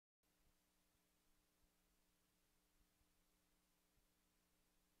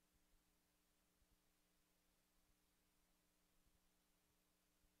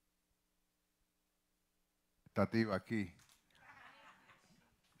expectativa aquí.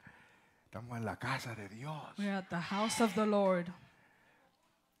 Estamos en la casa de Dios. We're at the house of the Lord.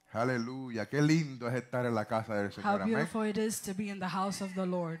 Aleluya. Qué lindo es estar en la casa del How Señor. Amén. beautiful it is to be in the house of the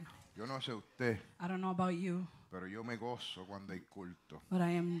Lord. Yo no sé usted, I don't know about you, pero yo me gozo cuando hay culto. but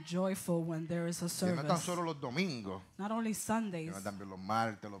I am joyful when there is a Y no tan service. solo los domingos, Not only Sundays, sino también los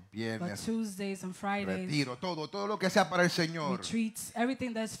martes, los but viernes, Tuesdays and Fridays. retiro, todo lo que sea para el Señor Retreats,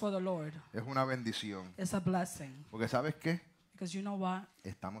 everything that's for the Lord es una bendición. is a blessing. Porque ¿sabes qué? Because you know what?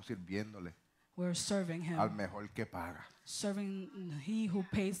 Estamos sirviéndole We're serving al Him. mejor que paga. Serving He who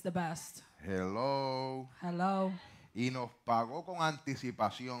pays the best. Hello. Hello. Y nos pagó con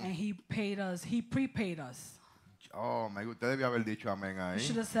anticipación. And He paid us. He prepaid us. Oh, usted debía haber dicho amén You ahí.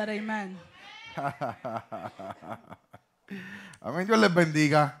 should have said amen. Amén, Dios les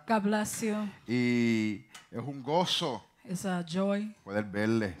bendiga. God bless you. Y es un gozo It's a joy poder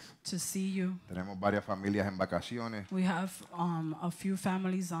verles. to see you. Tenemos varias familias en vacaciones. We have a few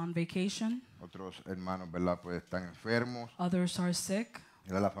families on vacation. Otros hermanos, ¿verdad? Pues están enfermos. Others are sick.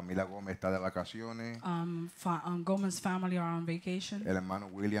 Mira, la familia Gómez está de vacaciones. Gomez's family are on vacation. El hermano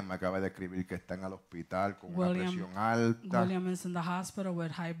William me acaba de escribir que está en el hospital con una William- presión alta. William is in the hospital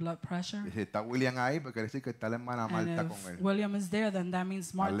with high blood pressure. Y si está William ahí, pues quiere decir que está la hermana And Marta if con él. William is there, then that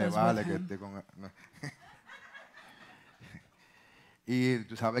means Más le Martha's vale with que him. esté con él. No. Y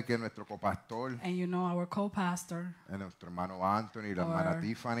tú sabes que nuestro copastor, And you know our co-pastor, nuestro hermano Anthony y la hermana Or-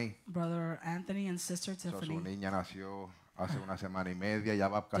 Tiffany, Brother Anthony and Sister su Tiffany, niña nació hace una semana y media, ya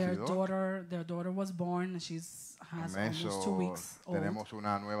va casi their dos. daughter was born. And has Amén. almost 2 weeks old. Tenemos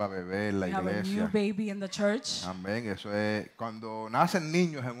una nueva bebé en la We have a new iglesia. baby in the church. Amén. Eso es cuando nacen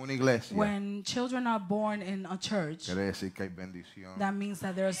niños en una iglesia. When children are born in a church, Quiere decir que hay bendición. that means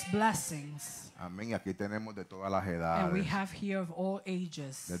that there's blessings. Amén. Y aquí tenemos de todas las And we edades. have here of all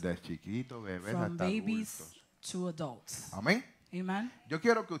ages, Desde chiquitos, bebés from hasta babies adultos. to adults. Amén. Amen. Yo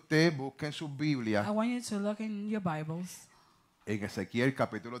quiero que usted busque en sus Biblias I want you to look in your Bibles, en Ezequiel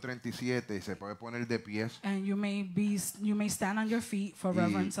capítulo 37 y se puede poner de pies. and you may stand on your feet for Y-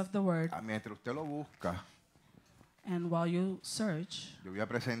 reverence of the word. Mientras usted lo busca, And while you search, yo voy a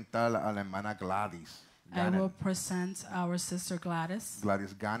presentar a la hermana Gladys. I will present our sister Gladys.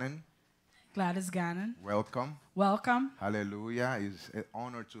 Gladys Gannon. Gladys Gannon. Welcome. Welcome. Hallelujah. It's an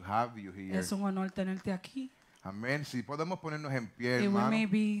honor to have you here. Es un honor tenerte aquí. Amén. Si podemos ponernos en pie, We hermano.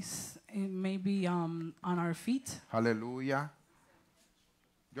 may be on our feet. Aleluya.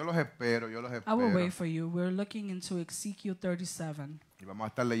 Yo los espero. I will wait for you. We're looking into Ezekiel 37. Y vamos a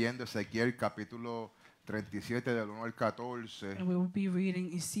estar leyendo Ezequiel capítulo 37 del 1 al 14. And we will be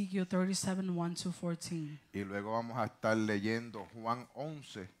reading Ezekiel 37, 1 to 14. Y luego vamos a estar leyendo Juan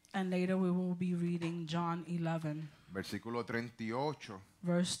 11, And later we will be reading John 11, versículo 38.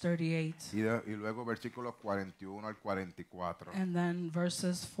 verse 38. Y luego versículos 41 al 44. And then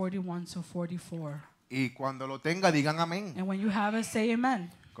verses 41 to 44. Y cuando lo tenga, digan amén. And when you have it, say amen.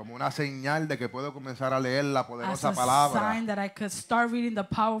 Como una señal de que puedo comenzar a leer la As poderosa a palabra. sign that I could start reading the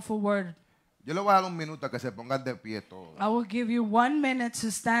powerful word. Yo le voy a dar un minuto a que se pongan de pie todos. I will give you 1 minute to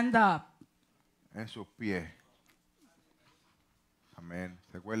stand up. En sus pies. Amén.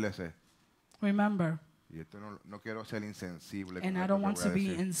 Recuérdese. Remember, Y esto no quiero ser insensible. con and I esto don't que want voy a to be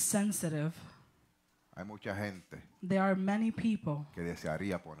decir. insensitive. Hay mucha gente There are many people que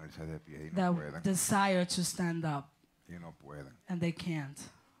desearía ponerse de pie y no that pueden. desire to stand up, Y no pueden. and they can't.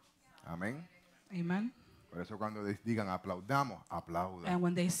 Amén. Amen. Por eso cuando digan aplaudamos, aplaudan. And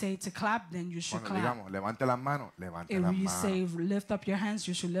when they say to clap, then you should Cuando clap. digamos levante las manos, levante If las you manos. say lift up your hands,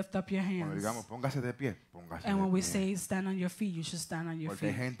 you should lift up your Cuando digamos hands. póngase de pie, póngase And de when we pie. say stand on your feet, you should stand on your Porque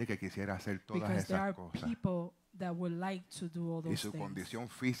hay feet. gente que quisiera hacer todas Because there esas are cosas people that would like to do all y those su things. condición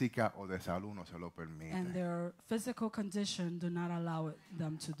física o de salud no se lo And permite. their physical condition do not allow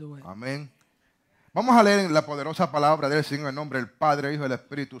them to do it. Amén. Vamos a leer la poderosa palabra del Señor en nombre del Padre, Hijo y del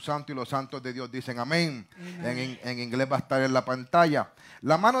Espíritu Santo, y los santos de Dios dicen amén. En inglés va a estar en la pantalla.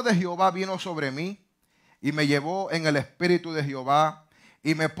 La mano de Jehová vino sobre mí y me llevó en el espíritu de Jehová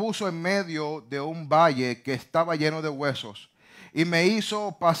y me puso en medio de un valle que estaba lleno de huesos y me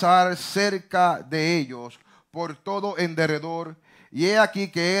hizo pasar cerca de ellos por todo en derredor. Y he aquí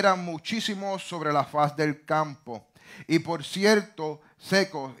que eran muchísimos sobre la faz del campo y por cierto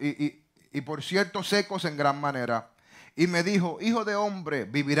secos y por cierto secos en gran manera. Y me dijo, hijo de hombre,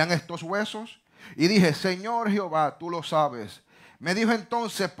 ¿vivirán estos huesos? Y dije, Señor Jehová, tú lo sabes. Me dijo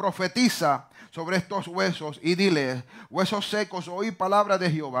entonces, profetiza sobre estos huesos y dile, huesos secos, oí palabra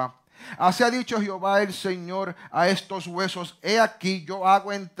de Jehová. Así ha dicho Jehová el Señor a estos huesos: he aquí yo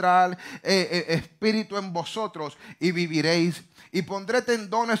hago entrar espíritu en vosotros y viviréis. Y pondré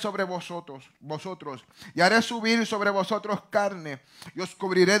tendones sobre vosotros, y haré subir sobre vosotros carne, y os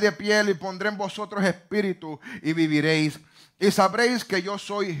cubriré de piel, y pondré en vosotros espíritu, y viviréis. Y sabréis que yo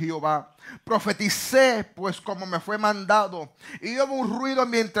soy Jehová. Profeticé pues como me fue mandado, y hubo un ruido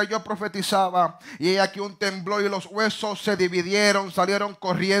mientras yo profetizaba, y he aquí un temblor, y los huesos se dividieron, salieron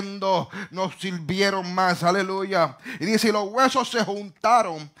corriendo, no sirvieron más. Aleluya. Y dice: y los huesos se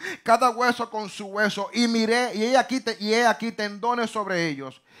juntaron, cada hueso con su hueso, y miré, y he aquí tendones sobre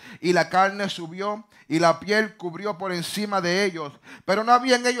ellos, y la carne subió, y la piel cubrió por encima de ellos, pero no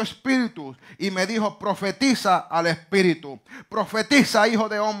había en ellos espíritus. Y me dijo: profetiza al espíritu, profetiza, hijo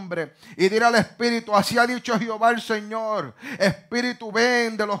de hombre, y dirá al espíritu: así ha dicho Jehová el Señor, espíritu,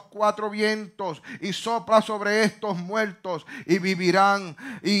 ven de los cuatro vientos, y sopla sobre estos muertos, y vivirán.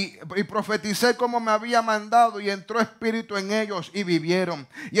 Y profeticé como me había mandado, y entró espíritu en ellos, y vivieron,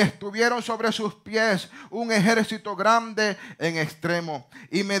 y estuvieron sobre sus pies un ejército grande en extremo.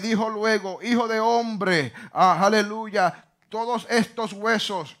 Y me dijo luego: hijo de hombre, aleluya, todos estos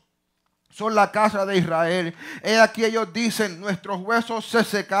huesos son la casa de Israel. He aquí ellos dicen: nuestros huesos se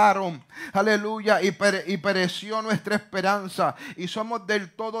secaron, aleluya, y pereció nuestra esperanza, y somos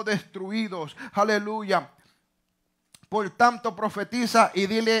del todo destruidos, aleluya. Por tanto profetiza y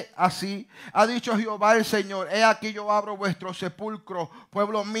dile: así ha dicho Jehová el Señor, he aquí yo abro vuestro sepulcro,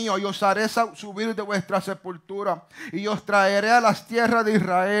 pueblo mío, y os haré subir de vuestra sepultura, y os traeré a las tierras de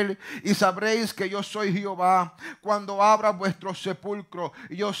Israel, y sabréis que yo soy Jehová, cuando abra vuestro sepulcro,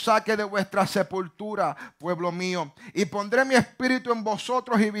 y os saque de vuestra sepultura, pueblo mío, y pondré mi espíritu en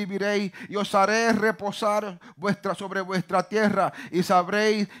vosotros, y viviréis, y os haré reposar sobre vuestra tierra, y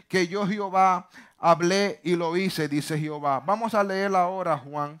sabréis que yo Jehová hablé y lo hice, dice Jehová. Vamos a leer ahora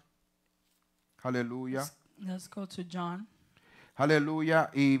Juan. Aleluya. Let's go to John.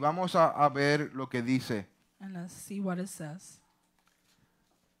 Aleluya. Y vamos a ver lo que dice. And let's see what it says.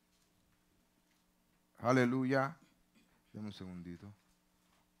 Aleluya. Deme un segundito.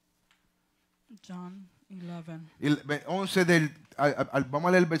 John 11. 11 vamos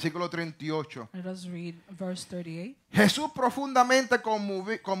a leer el versículo 38. Let us read verse 38. Jesús, profundamente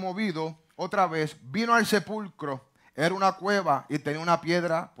conmovido, otra vez vino al sepulcro. Era una cueva y tenía una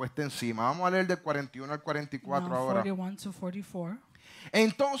piedra puesta encima. Vamos a leer del 41 al 44 Now, ahora. 41 to 44.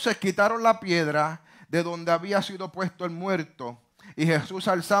 Entonces quitaron la piedra de donde había sido puesto el muerto. Y Jesús,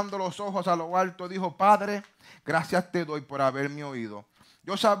 alzando los ojos a lo alto, dijo: Padre, gracias te doy por haberme oído.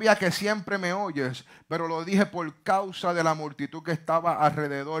 Yo sabía que siempre me oyes, pero lo dije por causa de la multitud que estaba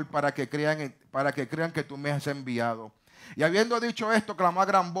alrededor, para que crean que tú me has enviado. Y habiendo dicho esto, clamó a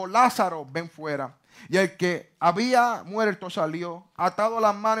gran voz: Lázaro, ven fuera. Y el que había muerto salió, atado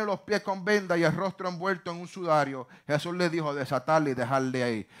las manos y los pies con venda y el rostro envuelto en un sudario. Jesús le dijo: desatarle y dejarle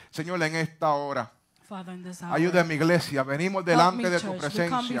ahí. Señor, en esta hora, ayuda a mi iglesia. Venimos delante de tu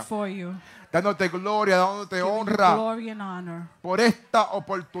presencia, dándote gloria, dándote honra por esta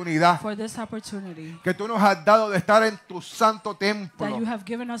oportunidad que tú nos has dado de estar en tu santo templo,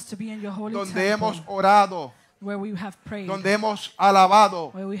 donde hemos orado, where we have prayed, donde hemos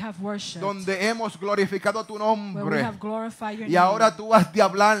alabado, where we have worshipped, donde hemos glorificado tu where we nombre. have glorified your Y ahora name. tú has de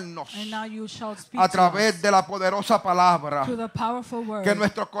hablarnos And now you shall speak a to través us de la poderosa palabra. through the powerful word, Que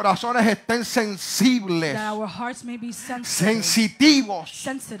nuestros corazones estén sensibles, that our hearts may be sensitive sensitivos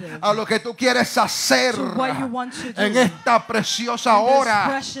a lo que tú quieres hacer to what you want to do en esta preciosa in this hora.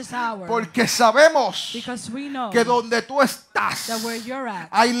 precious hour, Porque sabemos because we know que donde tú estás that where you're at,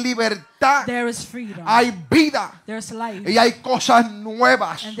 hay libertad, there is freedom, hay vida there's life, y hay cosas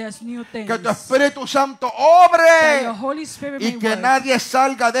nuevas. and there's new things, Que tu Espíritu Santo that obre your Holy Spirit y may que work, nadie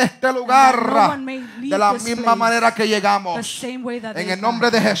salga de este and lugar that no one may leave de la this misma place manera que the llegamos. same way that En they el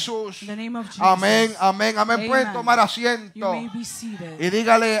nombre de come. Jesús. In the name of Jesus. Amén, amén, amén. Pueden Amen. tomar You asiento may be seated. y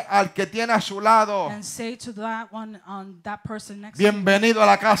dígale al que tiene a su lado: And say to that one on that person next bienvenido a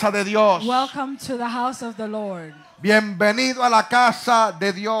la casa de to Dios. you, welcome to the house of the Lord. Bienvenido a la casa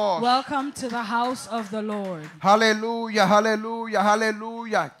de Dios. Welcome to the house of the Lord. Aleluya, aleluya,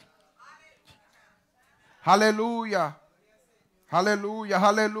 aleluya. Aleluya. Aleluya,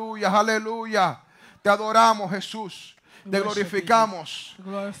 aleluya, aleluya. Te adoramos, Jesús. Te glorificamos.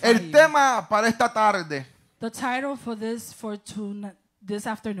 El tema para esta tarde The title for this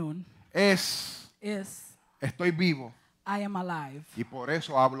afternoon es is Estoy vivo. I am alive. Y por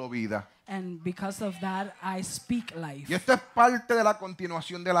eso hablo vida. And because of that, I speak life. Y esto es parte de la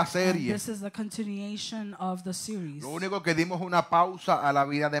continuación de la And serie. this is the continuation of the series. Lo único que dimos una pausa a la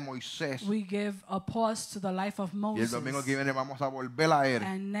vida de Moisés. We give a pause to the life of Y el Moses. domingo que viene vamos a volver a él.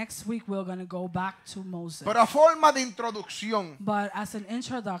 And next week we're going to go back to Moses. Pero a forma de introducción, But as an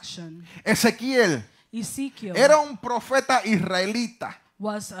introduction, Ezequiel Ezekiel era un profeta israelita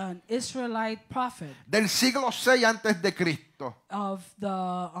was an Israelite prophet del siglo 6 antes de Cristo, of the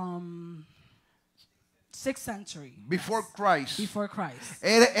 6th century, before Christ. before Christ.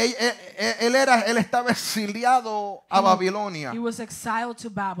 Él estaba exiliado a Babilonia. He was exiled to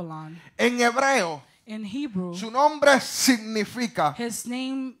Babylon. En hebreo, In Hebrew, su nombre significa his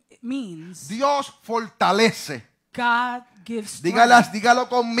name means Dios fortalece. God gives strength. Dígalo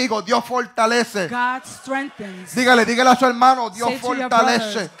conmigo, Dios fortalece. God strengthens. Dígale a su hermano, Dios Say to your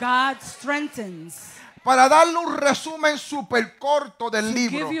brothers, fortalece. God strengthens. Para darle un resumen súper corto del To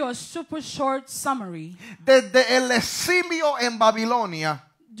libro, give you a super short summary, desde el exilio en Babilonia,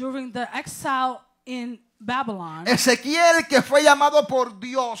 during the exile in Babylon, Ezequiel, que fue llamado por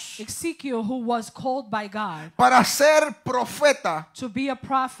Dios Ezekiel, who was called by God para ser profeta, to be a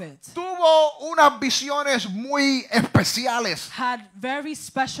prophet, tuvo unas visiones muy especiales had very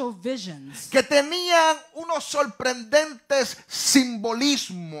special visions que tenían unos sorprendentes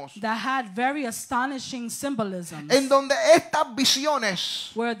simbolismos, that had very astonishing symbolism, en donde estas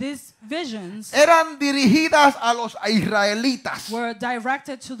visiones where these visions eran dirigidas a los israelitas. were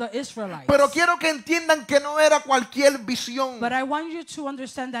directed to the Israelites. Pero quiero que entiendan que no era cualquier visión. But I want you to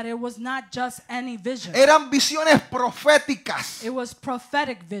understand that it was not just any vision. Eran visiones proféticas. It was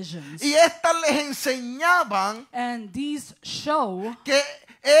prophetic visions. Y estas les enseñaban And these show que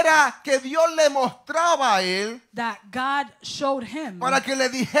era que Dios le mostraba a él that God showed him para que le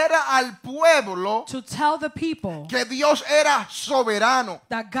dijera al pueblo to tell the people que Dios era soberano.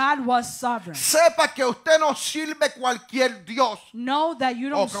 that God was sovereign. Sepa que usted no sirve cualquier Dios. Know that you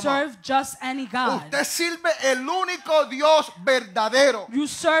don't come serve just any God. Usted sirve el único Dios verdadero. You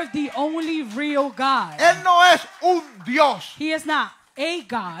serve the only real God. Él no es un Dios. He is not a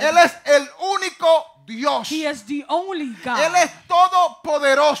God. Él es el único Dios. He is the only Él God. es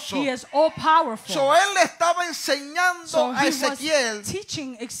todopoderoso. He is all powerful. So él le estaba enseñando So a he Ezequiel was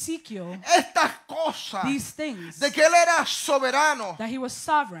teaching Ezekiel estas cosas these things, de que él era soberano that he was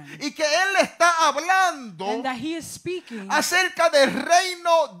sovereign, y que él le está hablando and that he is speaking acerca del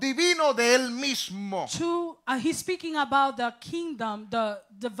reino divino de él mismo. he's speaking about the kingdom, the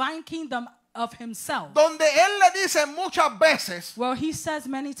divine kingdom of himself, Donde él le dice muchas veces, where he says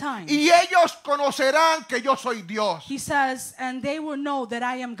many times, y ellos conocerán que yo soy Dios. he says, and they will know that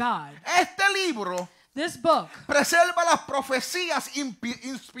I am God. Este libro This book, preserva las profecías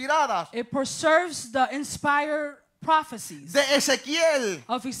inspiradas it preserves the inspired prophecies de Ezequiel,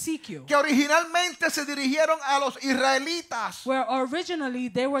 of Ezekiel, que originalmente se dirigieron a los israelitas where originally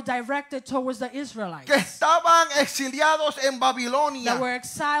they were directed towards the que Israelites estaban exiliados en Babilonia that were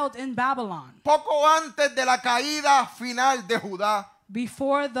exiled in Babylon poco antes de la caída final de Judá.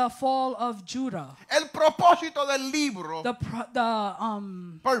 before the fall of Judah. El propósito del libro, The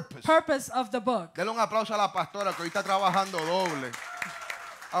purpose of the book, denle un aplauso a la pastora que hoy está trabajando doble.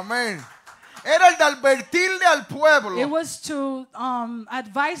 Amén. Era el de advertirle al pueblo it was to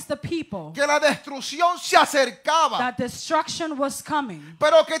advise the people que la destrucción se acercaba, that destruction was coming,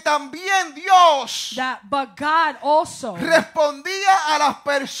 pero que también Dios but God also respondía a las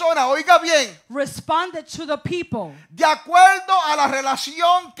personas, oiga bien, responded to the people de acuerdo a la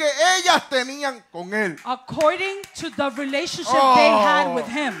relación que ellas tenían con Él. according to the relationship they had with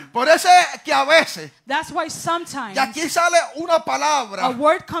him. Por eso es que a veces, That's why sometimes y aquí sale una a palabra,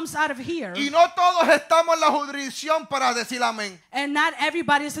 word comes out of here, y no todos estamos en la jurisdicción para decir amén. and not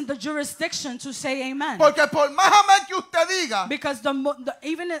everybody is in the jurisdiction to say amen. Porque por más amén que usted diga, Because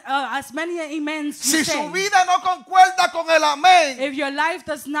even as many amens you si say, su vida no concuerda con el amén, if your life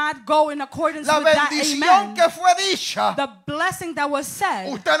does not go in accordance la with that bendición amen, que fue dicha, the blessing that was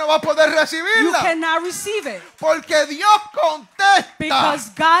said, usted no va a poder you recibirla. cannot receive it. Porque Dios contesta Because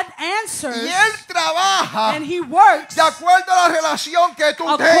God y answers Él trabaja and He works de acuerdo a la relación que tú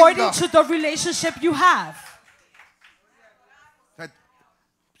according tengas. to the relationship you have.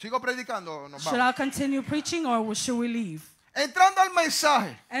 ¿Sigo predicando o nos Should vamos? I continue preaching or should we leave? Entrando al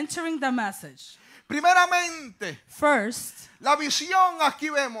mensaje, Entering the message. primeramente, First, la visión aquí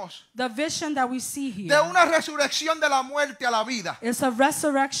vemos the vision that we see de here una resurrección de la muerte a la vida. is a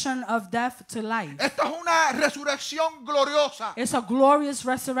resurrection of death to life. Esto es una resurrección gloriosa. It's a glorious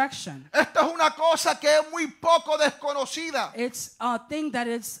resurrection. Esto es una cosa que es muy poco desconocida. It's a thing that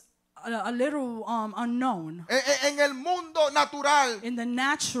is a little unknown en el mundo natural, in the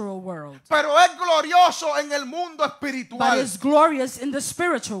natural world, pero es glorioso en el mundo but espiritual. is glorious in the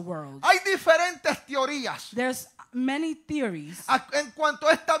spiritual world. Hay diferentes teorías There's many theories en cuanto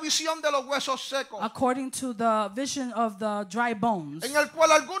a esta visión de los huesos secos, according to the vision of the dry bones, en el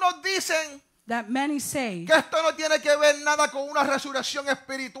cual algunos dicen that many say que esto no tiene que ver nada con una resurrección that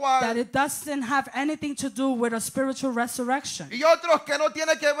espiritual, it doesn't have anything to do with a spiritual resurrection. y otros que no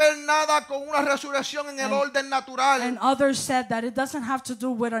tiene que ver nada con una resurrección en el orden natural. And others said that it doesn't have to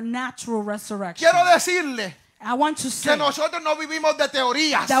do with a natural resurrection. Quiero decirle I want to que say nosotros no vivimos de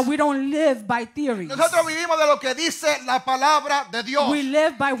teorías. that we don't live by theories. Nosotros vivimos de lo que dice la palabra de Dios. We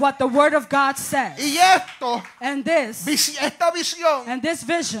live by what the Word of God says. Y esto, And this, esta visión, and this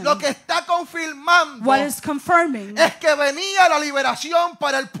vision, lo que está confirmando what is confirming es que venía la liberación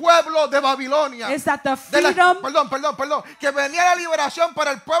para el pueblo de Babilonia. is that the freedom Que venía la liberación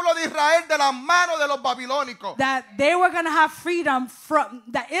para el pueblo de Israel de las manos de los babilónicos. that they were going to have freedom from,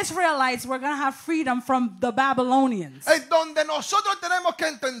 the Israelites were going to have freedom from the Babylonians. Es donde nosotros tenemos que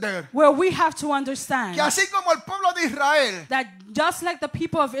entender Where we have to understand que así como el pueblo de Israel, that just like the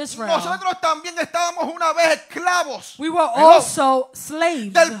people of Israel, nosotros también estábamos una vez esclavos we were also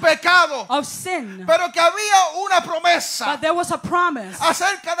slaves del pecado, of sin. pero que había una promesa But there was a promise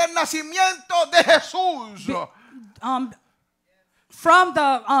acerca del nacimiento de Jesús, from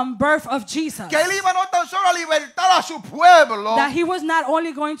the birth of Jesus, que él iba no tan solo a libertar a su pueblo, that he was not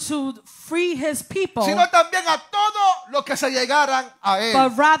only going to free his people, sino también a todos los que se llegaran a él.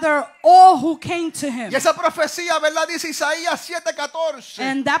 but rather all who came to him. Y esa profecía, ¿verdad? Dice Isaías 7:14.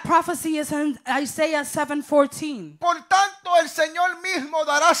 And that prophecy is in Isaiah 7:14. Por tanto, el Señor mismo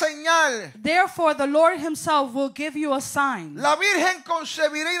dará señal. Therefore the Lord himself will give you a sign. La Virgen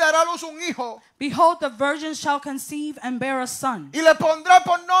concebirá y dará a luz un hijo. Behold, the virgin shall conceive and bear a son, Y le pondrá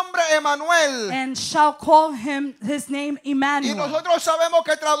por nombre Emanuel. and shall call him his name Y Emmanuel. nosotros sabemos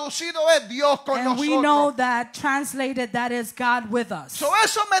que traducido es Dios con And we know nosotros. that translated, that is God with us. So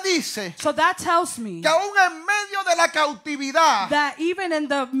eso me dice So that tells me que aún en medio de la cautividad, that even in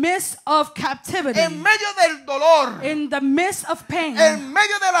the midst of captivity, en medio del dolor, in the midst of pain, en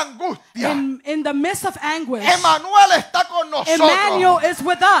medio de la angustia, in the midst of anguish, Emanuel está con Emmanuel nosotros, is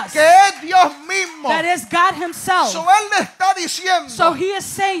with us. que es Dios mismo. That is God himself. So él le está diciendo, So he is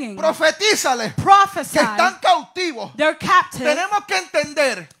saying, profetízale prophesy, que están cautivos. they're captive. Tenemos que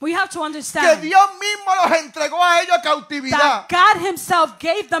entender We have to que understand Dios mismo los entregó a ellos a cautividad. that God himself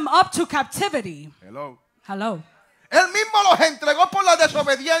gave them up to captivity. Hello. Él mismo los entregó por la He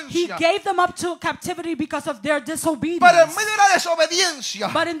desobediencia. gave them up to captivity because of their disobedience. Pero en medio de la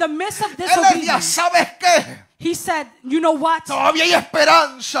desobediencia, But in the midst of él decía, disobedience, ¿sabes qué? he said, you know what? Todavía hay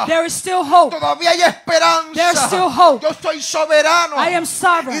esperanza. There is still hope. Todavía hay esperanza. There's still hope. Yo soy soberano. I am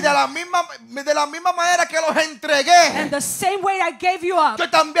sovereign. Y de la misma manera que los entregué, And the same way I gave you up, yo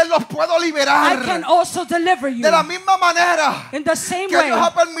también los puedo I liberar. can also deliver you. De la misma manera In the same que way Dios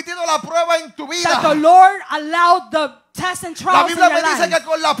ha permitido la prueba en tu vida. that the Lord allowed the tests and La trials in Biblia your me dice life. que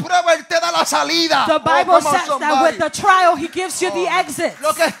con la prueba Él te da la salida. The Bible Oh, come on, says that with the trial, he gives you the exit.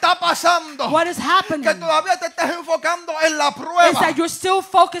 Lo que está pasando, What is happening que todavía te estás enfocando en la is prueba that you're still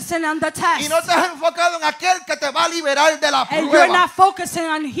focusing on the y test. no te has enfocado en aquel que te va a liberar de la And you're prueba. not focusing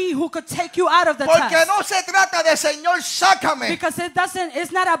on he who could take you out of the Porque test. no se trata de Señor, sácame. Because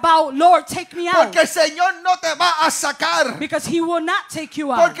it's not about, Lord, take me out. Porque el Señor no te va a sacar. Because he will not take you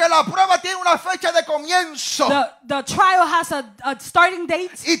out. Porque la prueba tiene una fecha de comienzo The trial has a starting date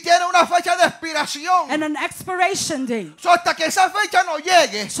y tiene una fecha de expiración. and an expiration date. So, hasta que esa fecha no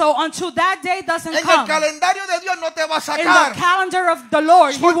llegue, So until that day doesn't en el come, calendario de Dios no te va a in sacar. the calendar of the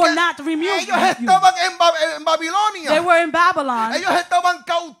Lord, he Porque will not remove ellos you. estaban en Babilonia. They were in Babylon. Ellos estaban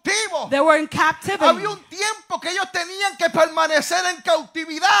cautivos. They were in captivity. Había un tiempo que ellos tenían que permanecer en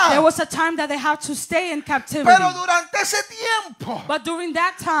cautividad. There was a time that they had to stay in captivity. Pero durante ese tiempo, But during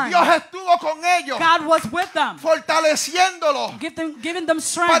that time, Dios estuvo con ellos, God was with them, fortaleciéndolos giving them para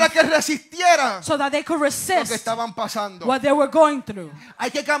strength que resistieran so that they could lo que resist estaban pasando. what they were going through. Hay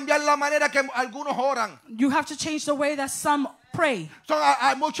que cambiar la manera que algunos oran. You have to change the way that some pray.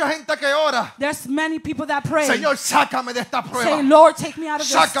 Hay mucha gente que ora. There's many people that pray. Señor, sácame de esta Say, prueba. Lord, take me out of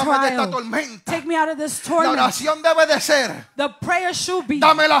this Sácame de esta trial. tormenta. Take me out of this La torment. oración debe de ser, The prayer should be,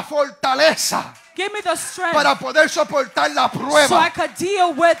 dame la fortaleza give me the strength para poder soportar la so I prueba. could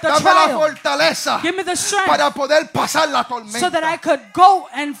deal with the Dame la trial. fortaleza Give me the strength para poder pasar la so that I tormenta. could go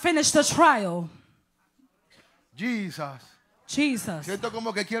and finish the trial. Jesus. Jesus. Siento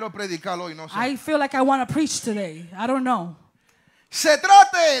como que quiero predicar hoy, no sé. I feel like I want to preach today. I don't know. Se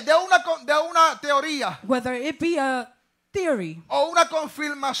trate de una teoría Whether it be a theory o una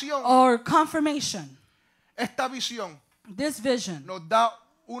confirmación. or confirmation. Esta visión This vision nos da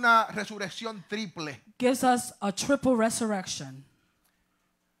una resurrección triple. gives us a triple resurrection.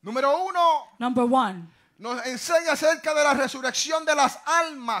 Número uno, Number one, nos enseña acerca de la resurrección de las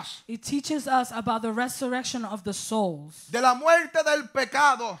almas, it teaches us about the resurrection of the souls, de la muerte del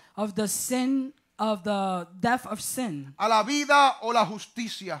pecado of the sin, of the death of sin a la vida o la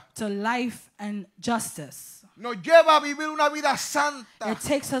justicia. to life and justice. Nos lleva a vivir una vida santa, It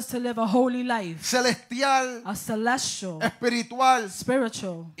takes us to live a holy life, celestial, a celestial, espiritual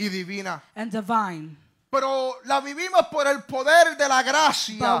spiritual, y divina. and divine. Pero la vivimos por el poder de la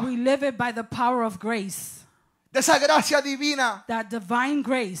gracia, But we live it by the power of grace, de esa gracia divina that divine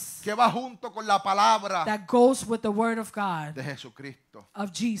grace que va junto con la palabra that goes with the word of God, de Jesucristo.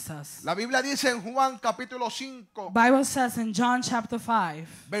 of Jesus. La Biblia dice en Juan capítulo 5, Bible says in John chapter 5,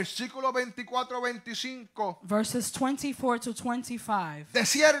 versículo 24-25, verses 24 to 25, de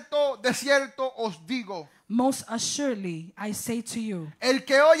cierto os digo, most assuredly I say to you, el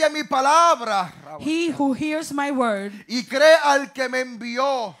que oye mi palabra he who hears my word y cree al que me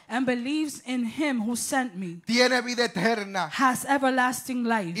envió, and believes in him who sent me tiene vida eterna has everlasting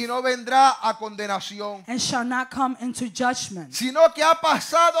life y no vendrá a condenación, and shall not come into judgment, sino que ha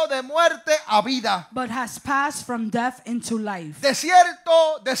pasado de muerte a vida. but has passed from death into life. De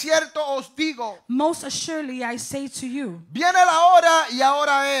cierto os digo, Most assuredly I say to you, viene la hora y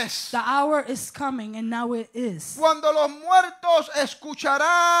ahora es, the hour is coming and now it is, cuando los muertos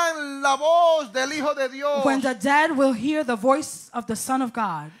escucharán la voz del Hijo de Dios when the dead will hear the voice of the Son of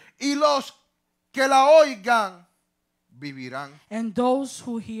God, y los que la oigan vivirán. and those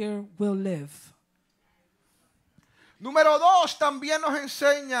who hear will live. Número 2, también nos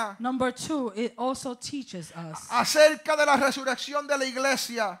enseña Number 2, it also teaches us acerca de la resurrección de la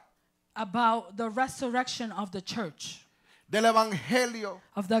iglesia, about the resurrection of the church, del evangelio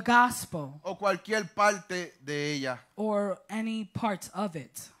of the gospel, o cualquier parte de ella. or any part of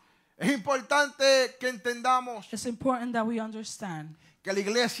it. Es importante que entendamos It's important that we understand que la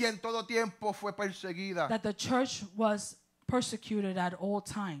iglesia en todo tiempo fue perseguida. that the church was persecuted at all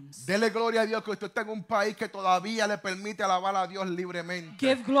times. Dele gloria a Dios que usted está en un país que todavía le permite alabar a Dios libremente.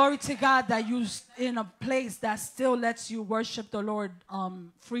 Give glory to God that you're in a place that still lets you worship the Lord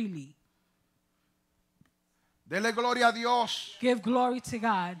freely. Dele gloria a Dios Give glory to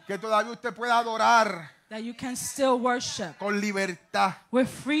God que todavía usted pueda adorar that you can still worship con libertad. with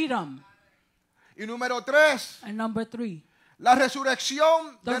freedom. Y número 3, And number 3, la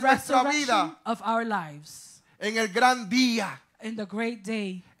resurrección the de nuestra resurrection vida of our lives en el gran día, in the great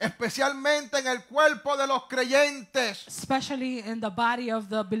day, especialmente en el cuerpo de los creyentes especially in the body of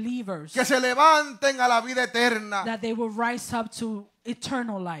the believers, que se levanten a la vida eterna. that they will rise up to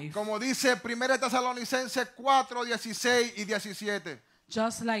eternal life. Como dice 1 Tesalonicenses 4, 16 y 17.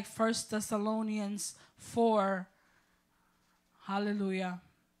 Just like 1 Thessalonians 4, hallelujah.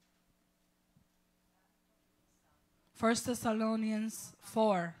 1 Thessalonians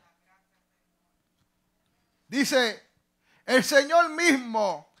 4. Dice, el Señor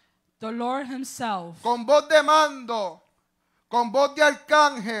mismo, The Lord himself, con voz de mando, con voz de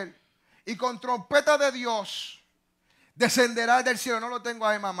arcángel y con trompeta de Dios, descenderá del cielo. No lo tengo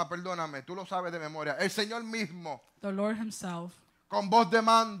ahí, mamá, perdóname, tú lo sabes de memoria. El Señor mismo, the Lord himself, con voz de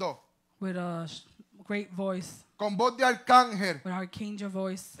mando, with a great voice, con voz de arcángel with archangel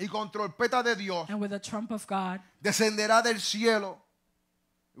voice, y con trompeta de Dios, and with the trump of God, descenderá del cielo.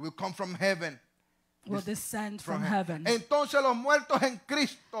 It will come from heaven. will descend from heaven. Entonces los muertos en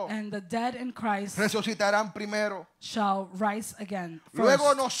Cristo And the dead in Christ resucitarán primero. shall rise again Luego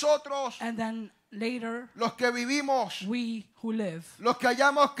first. nosotros, And then later, los que vivimos, we who live, los que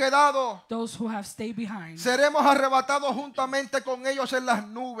hayamos quedado, those who have stayed behind, seremos arrebatados juntamente con ellos en las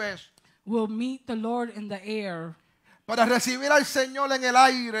nubes will meet the Lord in the air, para recibir al Señor en el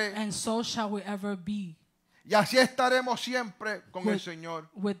aire. and so shall we ever be Y así estaremos siempre con el Señor.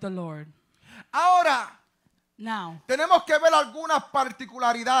 with the Lord. Ahora, Now, tenemos que ver algunas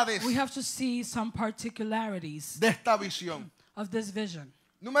particularidades we have to see some particularities de esta visión. of this vision.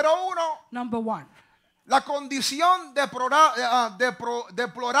 Número 1, Number 1, la condición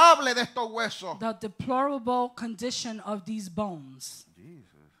deplorable de estos huesos. the deplorable condition of these bones.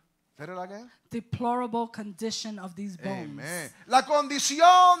 Say it again. Deplorable condition of these bones. Amen. La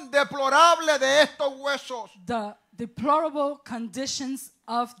condición deplorable de estos huesos. The deplorable conditions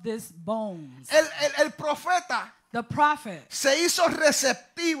of these bones. El profeta The prophet se hizo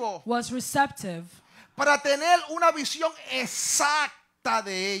receptivo was receptive para tener una visión exacta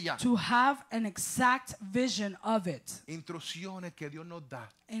de ella. to have an exact vision of it. Instrucciones que Dios nos da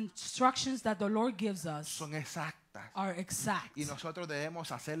Instructions that the Lord gives us son exactas. exactas. are exact. Y nosotros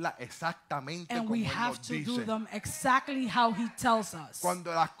debemos hacerlas exactamente And como we Él have nos to do dice. them exactly how He tells us.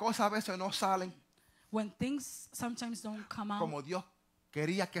 Cuando las cosas a veces no salen When things sometimes don't come out como Dios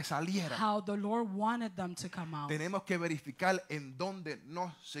quería que salieran, how the Lord wanted them to come out, tenemos que verificar en dónde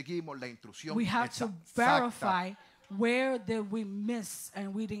no seguimos la instrucción we have to exacta. verify where did we miss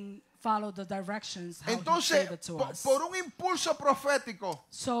and we didn't follow the directions how He Entonces, gave it to us. por un impulso profético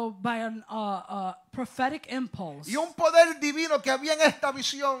So by a prophetic impulse y un poder divino que había en esta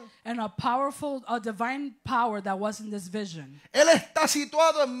visión, and a divine power that was in this vision, Él está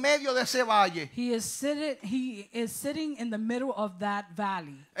situado en medio de ese valle. He is sitting in the middle of that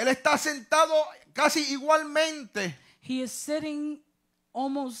valley. Él está sentado casi igualmente He is sitting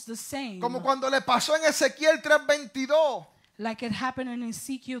almost the same, como cuando le pasó en Ezequiel 3:22, like it happened in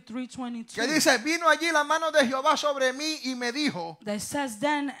Ezekiel que 3:22. dice: vino allí la mano de Jehová sobre mí y me dijo, That says,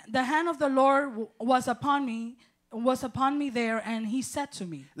 then the hand of the Lord was upon me there, and He said to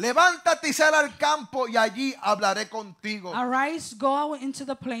me, levántate y sal al campo y allí hablaré contigo. arise, go out into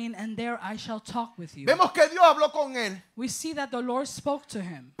the plain, and there I shall talk with you. Vemos que Dios habló con él, We see that the Lord spoke to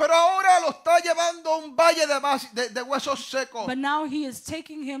him, pero ahora lo está llevando a un valle de huesos secos. but now He is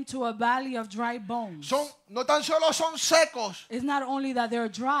taking him to a valley of dry bones. No tan solo son secos, It's not only that they're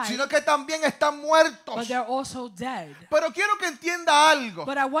dry, sino que también están muertos. but they're also dead. Pero quiero que entienda algo.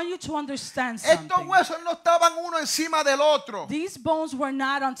 But I want you to understand Estos something. huesos no estaban uno encima del otro. These bones were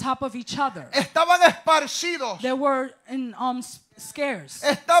not on top of each other. Estaban esparcidos. They were in scarce.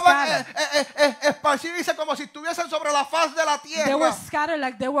 Estaban Scattered. esparcidos, dice, como si estuviesen sobre la faz de la They were tierra. scattered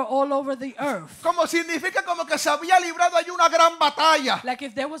like they were all over the earth. Como significa como que se había librado allí una gran batalla. Like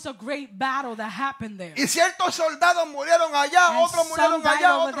if there was a great battle that happened there. Y ciertos soldados murieron allá, And otros some murieron died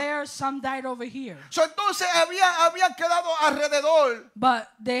allá, over otros. there, some died over here. Entonces habían quedado alrededor. But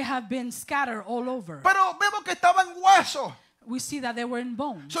they have been scattered all over. Pero vemos que estaban huesos. We see that they were in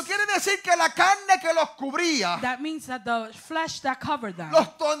bones. Eso quiere decir que la carne que los cubría, That means that the flesh that covered them,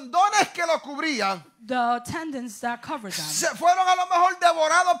 los tendones que los cubrían, the tendons that covered them, se fueron a lo mejor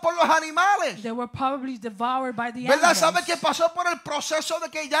devorados por los animales. they were probably devoured by the ¿Verdad? animals. ¿Sabe que pasó por el proceso de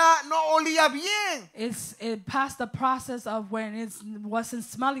que ya no olía bien? It passed the process of when it wasn't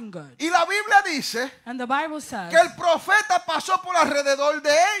smelling good. Y la Biblia dice And the Bible says que el profeta pasó por alrededor de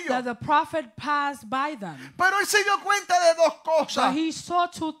that ellos. the prophet passed by them. Pero él se dio cuenta de dos But cosas. he saw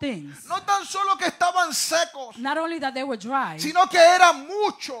two things. No tan solo que estaban secos, Not only that they were dry, sino que eran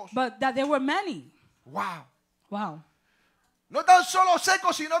muchos. but that there were many. Wow. Wow. No tan solo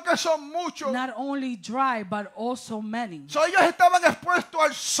secos, sino que son muchos. Not only dry, but also many. So, ellos estaban expuestos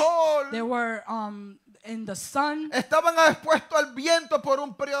al sol. They were in the sun. Estaban expuestos al viento por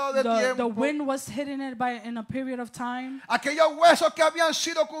un periodo de The tiempo. wind was hitting it in a period of time. Aquellos huesos que habían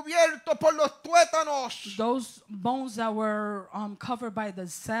sido cubiertos por los tuétanos Those bones that were covered by the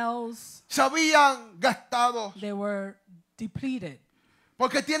cells, se habían gastado. they were depleted.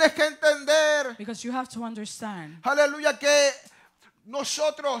 Porque tienes que entender, Because you have to understand aleluya, que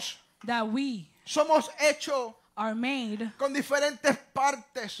nosotros that we somos hechos are made con diferentes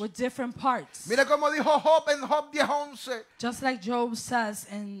partes. with different parts. Mire cómo dijo Job en Job 10:11. Just like Job says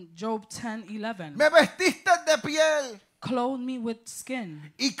in Job 10:11, Me vestiste de piel clothe me with skin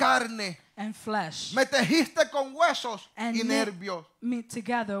y carne. and flesh, Me tejiste con huesos and y knit nervios. me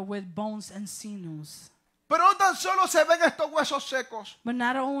together with bones and sinews. Pero no tan solo se ven estos huesos secos, But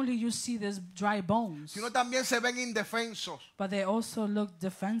not only you see these dry bones, sino también se ven indefensos. but they also look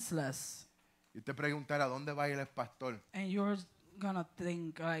defenseless. Y usted preguntará, ¿dónde va a ir el pastor? And you're gonna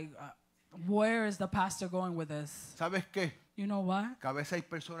think like, where is the pastor going with this? ¿Sabes qué? You know what? Que a veces hay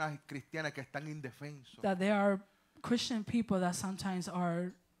personas cristianas que están indefensos. That there are Christian people that sometimes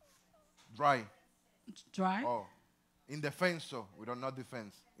are Dry. dry, Oh, indefenso. We don't know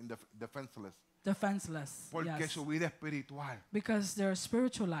defense. Defenseless. defenseless. Porque Yes. su vida espiritual Because their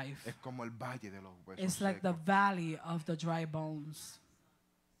spiritual life es como el valle de los huesos is like the secos. valley of the dry bones.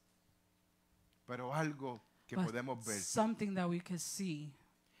 Pero algo que But podemos ver something that we can see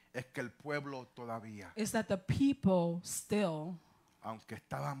es que el pueblo todavía, is that the people still, aunque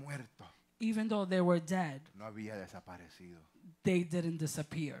estaba muerto, even though they were dead, no había desaparecido. they didn't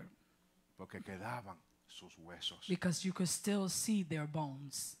disappear. Porque quedaban sus huesos. Because you could still see their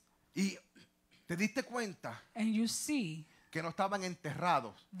bones. Y te diste cuenta And you see, que no estaban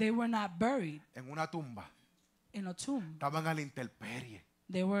enterrados they were not buried en una tumba. in a tomb. Estaban a la intemperie.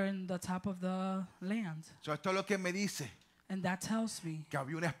 They were in the top of the land. So, esto es lo que me dice And that tells me que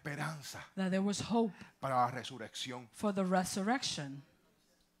había una esperanza that there was hope para la resurrección. for the resurrection.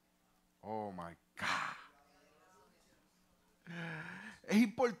 Oh my God. Es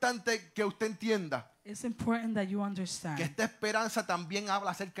importante que usted entienda It's important that you que understand esta esperanza también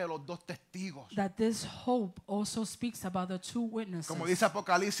habla acerca de los dos testigos. that this hope also speaks about the two witnesses. Como dice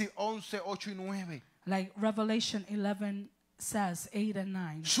Apocalipsis 11, 8 y 9. Like Revelation 11 says, 8 and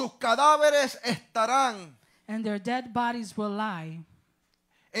 9. Sus cadáveres estarán And their dead bodies will lie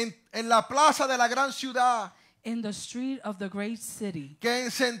en la plaza de la gran ciudad, in the street of the great city, que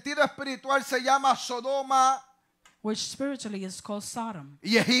en sentido espiritual se llama Sodoma which spiritually is called Sodom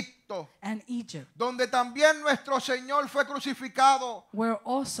y Egipto, and Egypt, donde también nuestro Señor fue crucificado. where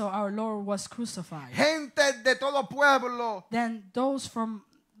also our Lord was crucified. Gente de todo pueblo, Then those from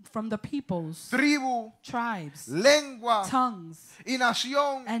the peoples, tribu, tribes, lengua tongues, y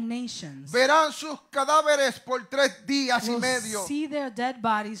nación and nations verán sus cadáveres por 3 días y will medio see their dead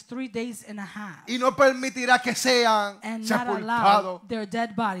bodies 3 days and a half, y no permitirá que sean and not allow sepultados. their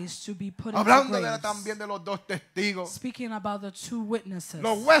dead bodies to be put into Hablando graves. también de los dos testigos, Speaking about the two witnesses,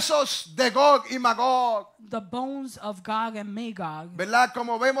 los huesos de Gog y Magog, the bones of Gog and Magog, ¿verdad?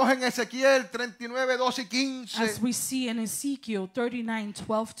 Como vemos en Ezequiel 39, 2 y 15. as we see in Ezekiel 39,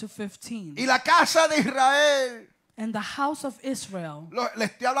 12 to 15. Y la casa de Israel. And the house of Israel. Le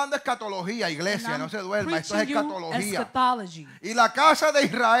estoy hablando de escatología, And iglesia, I'm no se duerma, esto es preaching you escatología. eschatology. Y la casa de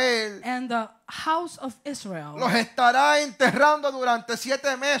Israel And the house of Israel los estará enterrando durante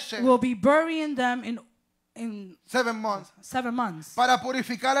 7 meses, will be burying them in 7 months, 7 months para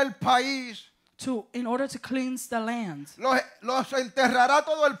purificar el país. in order to cleanse the land. Los enterrará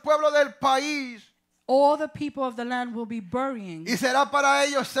todo el pueblo del país. All the people of the land will be burying, Y será para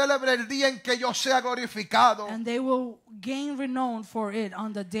ellos célebre el día en que yo sea glorificado. and they will gain renown for it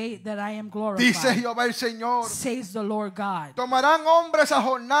on the day that I am Dice glorified, Jehová el Señor. says the Lord God. Tomarán hombres a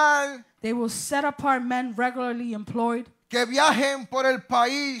jornal They will set apart men regularly employed que viajen por el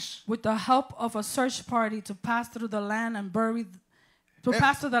país with the help of a search party to pass through the land and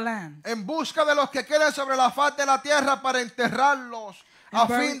pass through the land en busca de los que queden sobre la faz de la tierra para enterrarlos a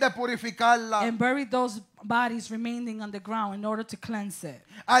fin de purificarla. and bury those bodies remaining on the ground in order to cleanse it.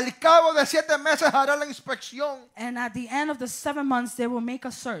 Al cabo de 7 meses hará la inspección. And at the end of the 7 months, they will make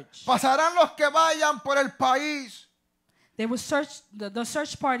a search. Pasarán los que vayan por el país. They will search, the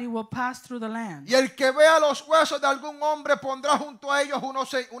search party will pass through the land. Y el que vea los huesos de algún hombre pondrá junto a ellos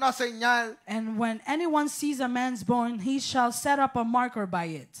una señal. And when anyone sees a man's bone, he shall set up a marker by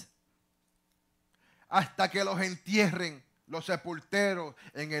it, Hasta que los entierren los sepulteros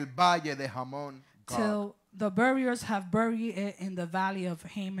en el valle de Hamón. till the buriers have buried it in the valley of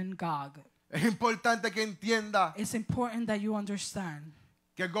Haman Gog. Es importante que entienda It's important that you understand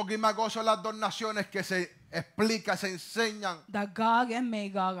que Gog y Magog son las dos naciones que se explica, se enseñan, that Gog and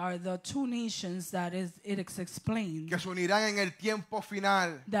Magog are the two nations that it is explained que se unirán en el tiempo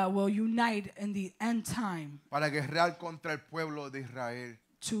final that will unite in the end time para guerrear contra el pueblo de Israel.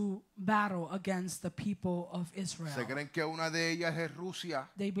 to battle against the people of Israel. Se creen que una de ellas es Rusia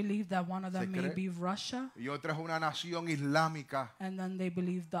They believe that one of them Se may cree. be Russia, y otra es una nación islámica. and then they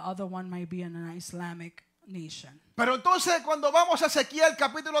believe the other one might be an Islamic nation. Pero entonces cuando vamos a Ezequiel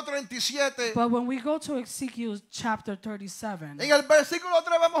capítulo 37, But when we go to Ezekiel chapter 37, en el versículo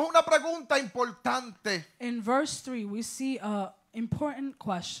 3 vemos una pregunta importante. in verse 3, we see an important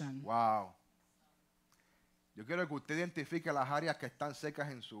question. Wow. Yo quiero que usted identifique las áreas que están secas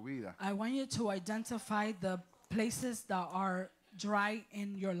en su vida. I want you to identify the places that are dry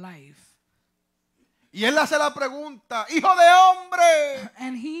in your life. Y él hace la pregunta, hijo de hombre,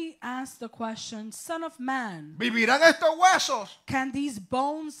 And he asked the question, Son of man, ¿vivirán estos huesos? can these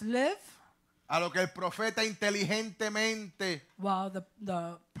bones live? A lo que el profeta inteligentemente Well,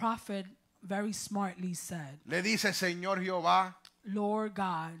 the prophet very smartly said, le dice, Señor Jehová, Lord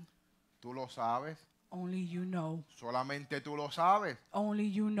God, tú lo sabes, only you know. solamente tú lo sabes. Only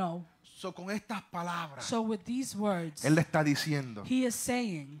you know. So, con estas palabras, So with these words, él le está diciendo, he is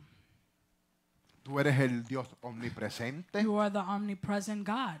saying, tú eres el Dios omnipresente, you are the omnipresent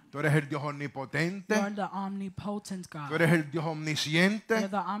God. tú eres el Dios You are omnipotente, the omnipotent tú God. eres el Dios You're omnisciente.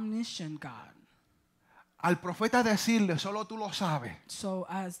 the omniscient God. Al profeta decirle, solo tú lo sabes, So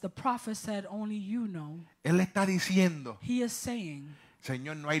as the prophet said, only you know, él le está diciendo, he is saying,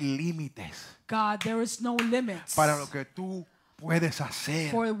 Señor, no hay límites God, there is no limits para lo que tú puedes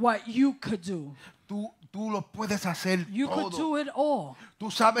hacer. for what you could do. Tú lo puedes hacer You could todo. do it all. Tú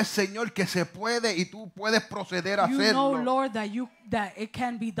sabes, Señor, que se puede y tú puedes proceder a You know, hacerlo. Lord, that it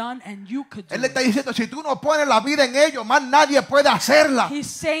can be done and you could do Él le está it. diciendo, si tú no pones la vida en ellos, más nadie puede hacerla. He's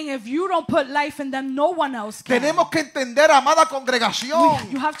saying if you don't put life in them, no one else can. Tenemos que entender, amada congregación,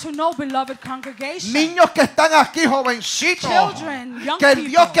 You have to know, beloved congregation, niños que están aquí, jovencitos, children, young que el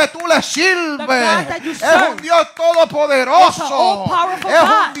Dios people, que tú le the sirves God that you es serve un Dios is todopoderoso. an all-powerful Es un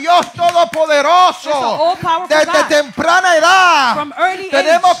God. Dios It's an todopoderoso. all-powerful Desde God. temprana edad From early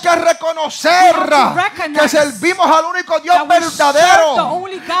tenemos age, que reconocer we have to recognize que servimos al único Dios that we serve the verdadero,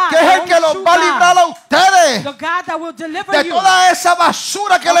 only God, que es the el que only los true va a librar God, a ustedes the God that will deliver de you. toda esa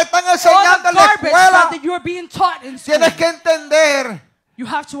basura que le están All enseñando the en la garbage escuela. that you are being taught in school. Tienes que entender You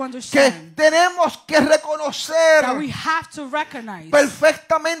have to que understand tenemos que reconocer that we have to recognize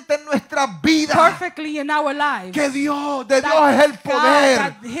perfectamente en nuestras vidas perfectly in our lives que Dios, de that Dios es el God, poder,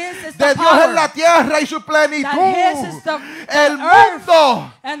 that His is the de Dios power, es la tierra y su that plenitud, His is the el earth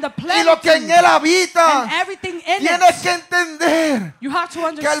mundo and the y lo que en plenitude él habita. and everything in Tienes it. que entender You have to que el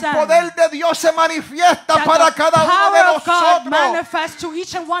understand poder de Dios se manifiesta that para the cada uno power de of God nosotros. manifests to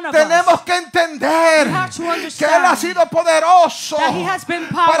each and one of Tenemos us. que entender You have to que understand Él ha sido poderoso that He has been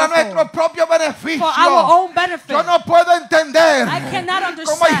para powerful nuestro propio beneficio. for our own benefit. Yo no puedo entender I cannot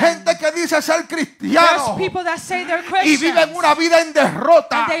cómo hay understand. gente que dice ser There's cristiano people that say they're y viven Christians una vida en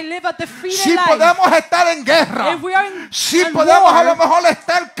derrota. and they live a defeated Si life. podemos estar en guerra, If we are in, si in podemos a lo war, mejor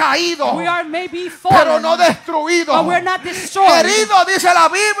estar caídos, we are maybe pero fallen, no destruidos. but we're not destroyed. Heridos, dice la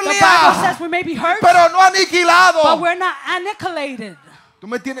The Bible Biblia, says we may be hurt, pero no aniquilados. but we're not annihilated. Tú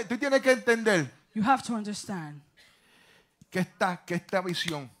tienes que entender You have to understand que esta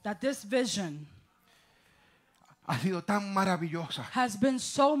visión that this vision ha sido tan maravillosa has been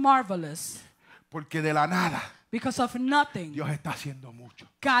so marvelous porque de la nada because of nothing. Dios está haciendo mucho.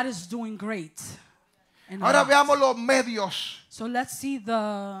 God is doing great. in our Ahora lives. veamos los medios So let's see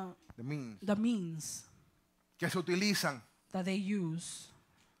the the means que se utilizan that they use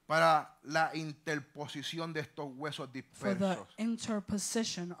para la interposición de estos huesos for the dispersos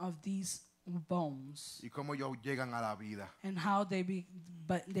interposition of these bones y cómo ellos llegan a la vida. and how they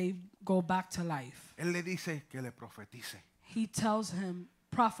go back to life. Él le dice que le profetice. He tells him,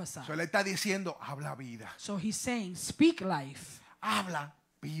 prophesy. So, él está diciendo, habla vida. So he's saying, speak life. Habla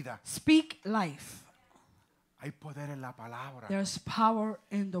vida. Speak life. Hay poder en la palabra There's power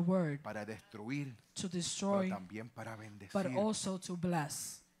in the word para destruir, to pero destroy, también para bendecir. but also to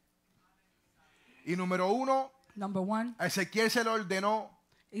bless. Y número 1, Number one, a Ezequiel se le ordenó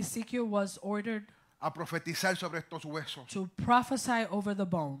Ezekiel was ordered a profetizar sobre estos huesos. to prophesy over the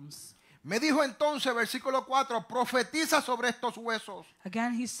bones. Me dijo entonces, versículo 4, profetiza sobre estos huesos.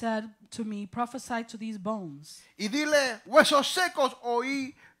 Again, he said to me, prophesy to these bones Y dile, huesos secos,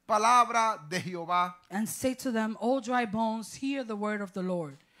 oí palabra de Jehová. and say to them, all dry bones, hear the word of the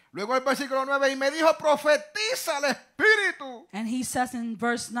Lord. Luego el versículo 9, y me dijo, profetiza al Espíritu. And he says in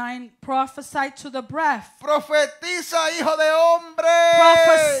verse 9, prophesy to the breath. Profetiza, hijo de hombre.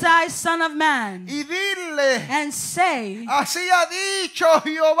 Prophesy, son of man. Y dile, And say, así ha dicho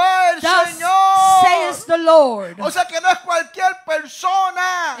Jehová el thus Señor. says the Lord. O sea que no es cualquier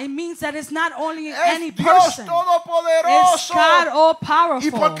persona. It means that it's not only Es any Dios person. It's todopoderoso. God all ¿Y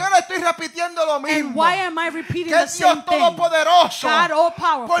powerful. por qué le estoy repitiendo lo And mismo? why am I repeating Que the es Dios same thing? todopoderoso. God all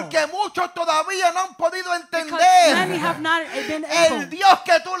powerful. Porque muchos todavía no han podido Because entender many have not been el able. Dios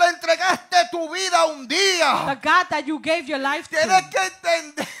que tú le entregaste tu vida un The día. God that you gave your life Tienes to. que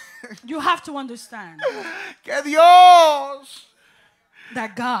entender You have to understand que Dios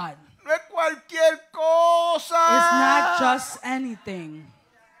that God no es cualquier cosa. is not just anything.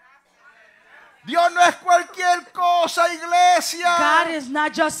 Dios no es cualquier cosa, iglesia. God is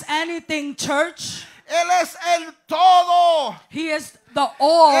not just anything, church. Él es el todo. He is the Él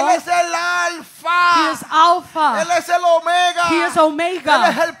all. es el alfa. He is Alpha. Él es el omega. He is Él Omega.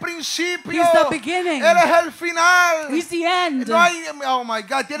 es el principio. He's the beginning. Él es el final. He's the end. No hay, oh my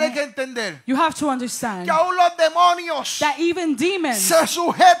God, tienes que entender You have to understand que aún los demonios that even demons se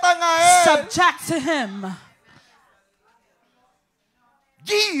sujetan a él. subject to him.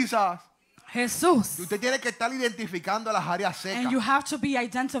 Jesus. Jesus. Usted tiene que estar identificando las áreas secas. And you have to be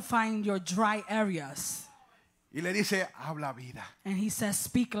identifying your dry areas. Y le dice, habla vida. And he says,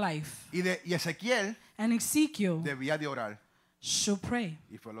 speak life. Y Ezequiel And Ezekiel debía de orar. should pray.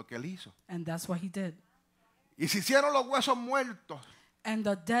 Y fue lo que él hizo. And that's what he did. Y se hicieron los huesos muertos And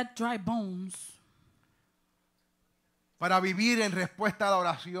the dead, dry bones para vivir en respuesta a la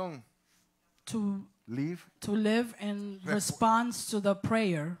oración. to Live. live in response to the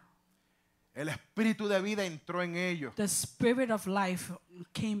prayer. El espíritu de vida entró en ellos. The spirit of life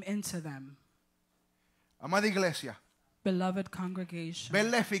came into them. Amada iglesia, beloved congregation, ver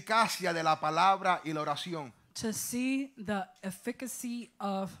la eficacia de la palabra y la oración. to see the efficacy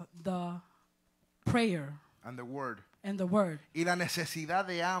of the prayer And the word. and the word, Y la necesidad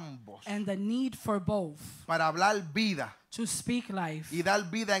de ambos and the need for both, para hablar vida to speak life y dar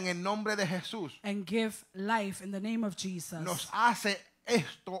vida en el nombre de Jesús, and give life in the name of Jesus. nos hace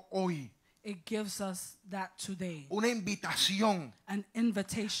esto hoy. It gives us that today, Una invitación an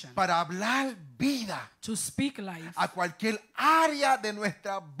invitation para hablar vida to speak life a cualquier área de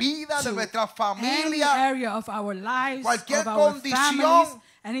nuestra vida, de to nuestra any familia, area of our lives, cualquier of our condición, families,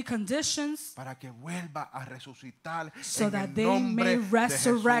 any conditions, para que vuelva a resucitar so en that el they nombre may de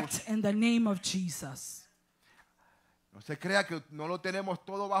resurrect Jesús. in the name of Jesus. No se crea que no lo tenemos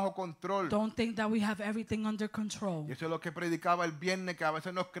todo bajo control. Don't think that we have everything under control. Y eso es lo que predicaba el viernes, que a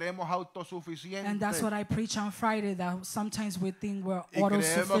veces nos creemos And autosuficientes. that's what I preach on Friday, that sometimes we think we're Y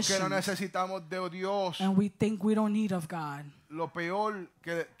creemos que no autosufficient necesitamos de Dios. and we think we don't need of God. Lo peor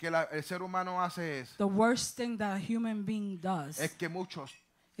que el ser humano hace The worst thing that a human being does es que muchos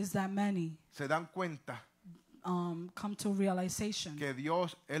is that many se dan cuenta come to realization que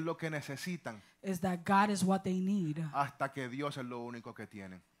Dios es lo que necesitan is that God is what they need hasta que Dios es lo único que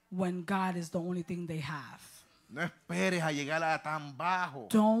tienen. when God is the only thing they have. No esperes a llegar a tan bajo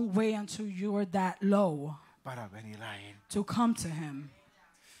Don't wait until you're that low para venir a Él. to come to Him.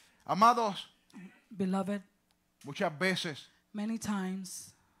 Amados, Beloved, muchas veces many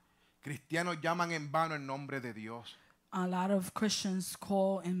times cristianos llaman en vano el nombre de Dios. a lot of Christians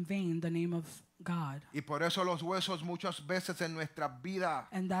call in vain the name of God. Y por eso los huesos muchas veces en nuestras vidas,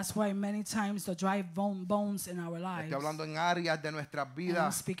 And that's why many times the dry bones in our lives, estoy hablando en áreas de nuestras and I'm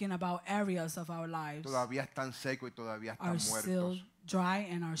vidas, speaking about areas of our lives, todavía están secos y todavía están are still muertos. dry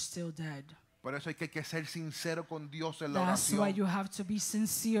and are still dead. Por eso hay que ser sincero con Dios en la That's why oración. you have to be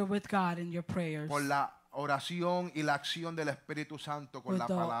sincere with God in your prayers. Por la oración y la acción del Espíritu Santo con la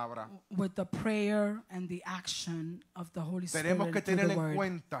palabra. With the prayer and the action of the Holy Tenemos que Spirit through tener the en word.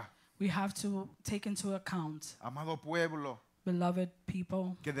 cuenta, We have to take into account, amado pueblo, beloved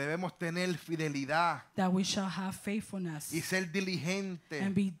people, que debemos tener fidelidad that we shall have faithfulness y ser diligente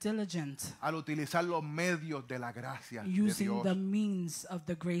and be diligent al utilizar los medios de la gracia de using the Dios. means of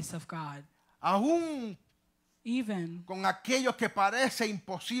the grace of God. Aún Even con aquellos que parece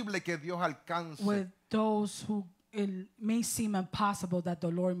imposible que Dios alcance. with those who it may seem impossible that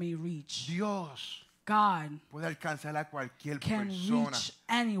the Lord may reach. Dios God puede alcanzar a cualquier can persona. reach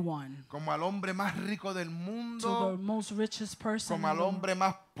anyone, Como al hombre más rico del to mundo, the most richest person como al in the hombre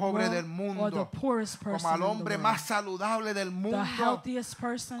más pobre world, del or the mundo, poorest como person al in the hombre world, más saludable del the mundo, healthiest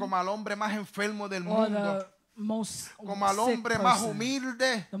person, como al hombre más enfermo del or mundo, the most como al sick hombre más person,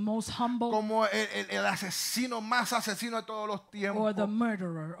 humilde, the most humble, como el asesino más asesino de todos los or tiempos. the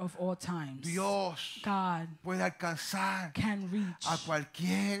murderer of all times. Dios God puede alcanzar can reach a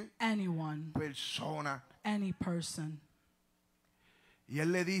cualquier anyone, persona. any person. Y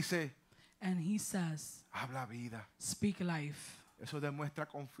Él le dice, And He says, habla vida. speak life. Eso demuestra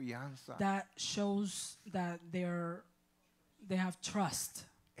confianza That shows that they have trust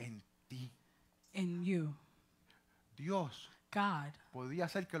en ti. in you. Dios God podía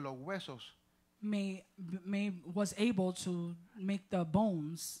hacer que los huesos was able to make the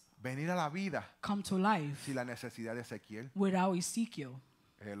bones venir a la vida come to life sin la necesidad de Ezequiel. without Ezekiel.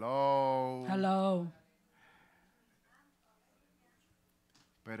 Hello. Hello.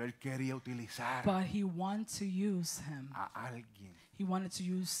 Pero Él quería utilizar But He wanted to use him. a alguien He wanted to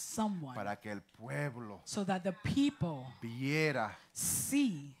use someone para que el pueblo so that the people viera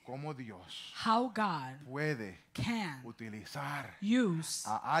see cómo Dios how God puede can utilizar use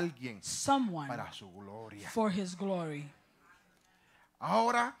a alguien someone para su gloria. for His glory.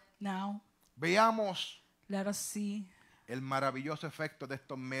 Ahora Now, veamos let us see el maravilloso efecto de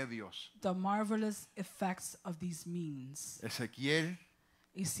estos medios. the marvelous effects of these means. Ezequiel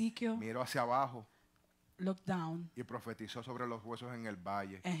Ezekiel miró hacia abajo looked down y profetizó sobre los huesos en el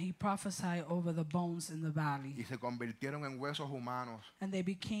valle and he prophesied over the bones in the y valley, se convirtieron en huesos humanos. and they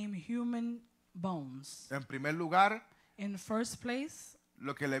became human bones. En primer lugar, In the first place,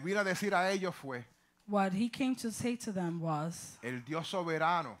 lo que le vino a decir a ellos fue, what he came to say to them was, el Dios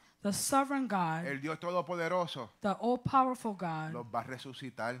soberano, the sovereign God, el Dios todopoderoso, the all-powerful God, los va a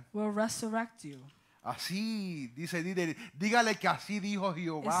resucitar. will resurrect you. Así, dice, dígale que así dijo It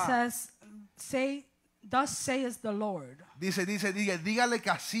Jehová. says, thus says the Lord. Dígale que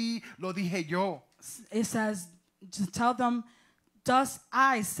así lo dije yo. It says, to tell them, thus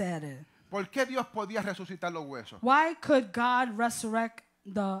I said it. ¿Por qué Dios podía resucitar los huesos? Why could God resurrect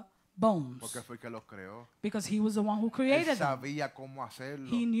the bones? Porque fue el que los creó. Because He was the one who Él created them. sabía cómo hacerlo.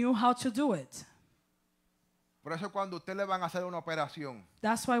 He knew how to do it. Por eso cuando usted le van a hacer una operación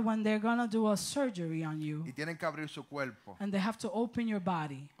That's why when they're going to do a surgery on you y tienen que abrir su cuerpo, and they have to open your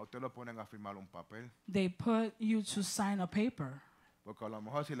body, a usted lo ponen a firmar un papel. they put you to sign a paper. Porque a lo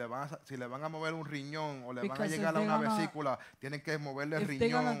mejor si le van a mover un riñón o le van a Because llegar a if una they're gonna- vesícula, tienen que moverle el If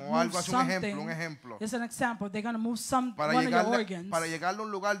they're going riñón to o move algo así, un ejemplo. it's an example. They're going to move Para one of your llegarle, organs. para llegarle a un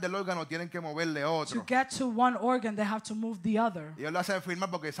lugar del órgano tienen que moverle To otro. get to one organ, they have to move the other. Y él lo hace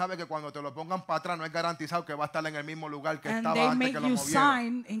firmar porque sabe que cuando te lo pongan para atrás no es garantizado que va a estar en el mismo lugar que And estaba they antes make que lo you movieron.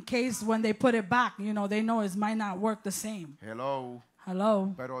 sign in case when they put it back, they know it might not work the same. Hello.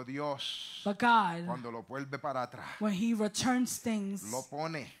 Hello. Pero Dios, But God, cuando lo vuelve para atrás, when He returns things, lo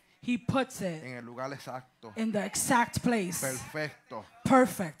pone He puts it en el lugar exacto, in the exact place, perfecto,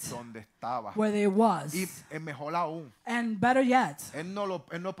 perfect, donde estaba. where it was. Y es mejor aún, And better yet, él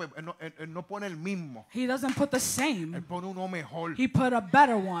no pone el mismo, He doesn't put the él same. pone uno mejor. He put a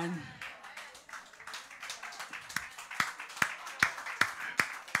better one.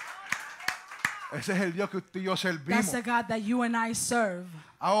 Ese es el Dios que usted y yo That's servimos. the God that you and I serve.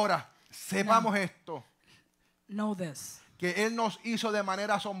 Ahora, sepamos esto, Know this. que Él nos hizo de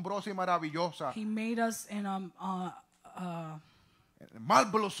manera asombrosa y maravillosa. He made us in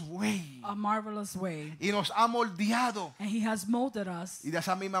Marvelous way. a marvelous way. Y nos ha moldeado. And He has molded us. Y de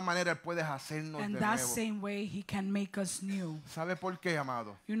esa misma manera Él puede hacernos And de that nuevo. same way He can make us new. ¿Sabe por qué,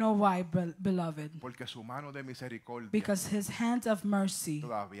 amado? You know why, beloved? Porque su mano de misericordia Because His hand of mercy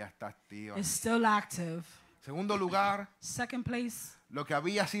todavía está activa. is still active. Segundo lugar, Second place, lo que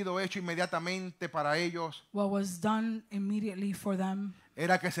había sido hecho inmediatamente para ellos what was done immediately for them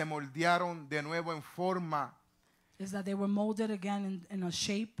era que se moldearon de nuevo en forma is that they were molded again in a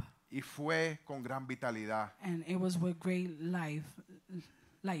shape, y fue con gran vitalidad. and it was with great life.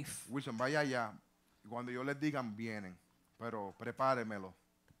 Wilson, vaya allá. Cuando yo les digan, vienen. Pero prepáremelo.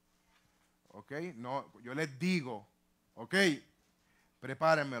 ¿Ok? No, yo les digo. ¿Ok?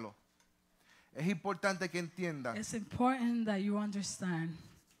 Prepáremelo. Es importante que entiendan It's important that you understand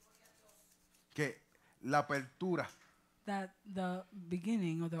que la apertura, that the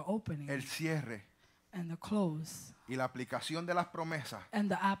beginning or the opening el cierre and the close y la aplicación de las promesas and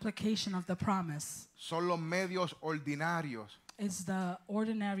the application of the promise son los medios ordinarios is the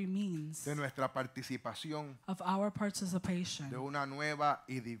ordinary means de nuestra participación of our de participation una nueva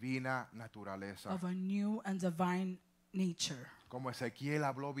y divina naturaleza. of a new and divine nature. Como Ezequiel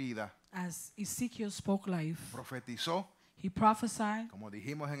habló vida, As Ezekiel spoke life, profetizó, he prophesied, como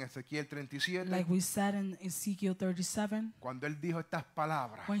dijimos en Ezequiel 37, like we said in Ezekiel 37. cuando él dijo estas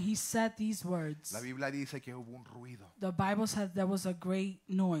palabras, When he said these words, la Biblia dice que hubo un ruido. the Bible said there was a great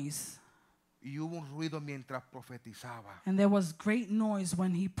noise. Y hubo un ruido mientras profetizaba. And there was great noise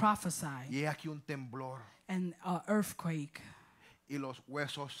when he prophesied, Y aquí un temblor. and an earthquake. Y los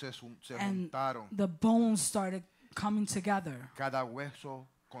huesos se And juntaron. the bones started coming together. Cada hueso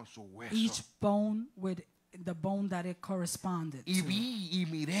con su hueso. Each bone with the bone that it corresponded Y to. vi y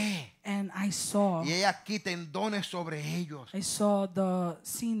miré. And I saw Y he aquí tendones sobre ellos. the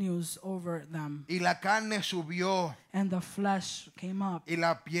sinews over them. Y la carne subió. And the flesh came up. Y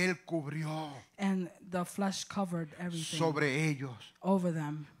la piel cubrió And the flesh covered everything sobre ellos. over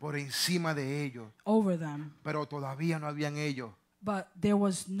them. Por encima de ellos. Over them. Pero todavía no habían ellos But there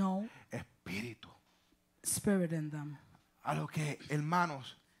was no espíritu. spirit in them. A lo que,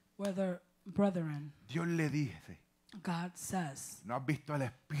 hermanos, Whether, brethren, Dios le dice, God says, no has visto el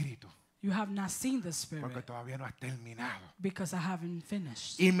espíritu you have not seen the porque spirit todavía no has terminado. because I haven't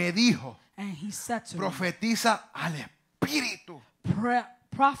finished. Y me dijo, And he said to me, profetiza al espíritu.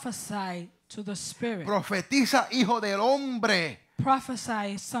 prophesy to the spirit. Profetiza, hijo del hombre.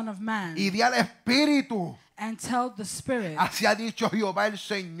 Prophesy, son of man. Y di al espíritu. And tell the spirit, Así ha dicho Jehová el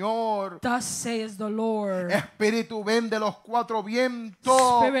Señor. thus says the Lord. Espíritu, ven de los cuatro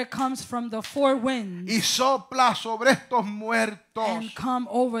vientos Spirit comes from the four winds y sopla sobre estos muertos. and come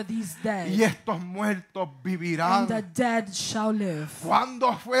over these dead. Y estos muertos vivirán. And the dead shall live.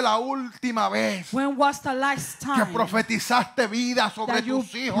 ¿Cuándo fue la última vez When was the last que time profetizaste vida sobre that you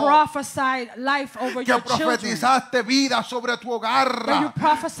tus hijos? prophesied life over Que your children? profetizaste vida sobre tu hogar. That you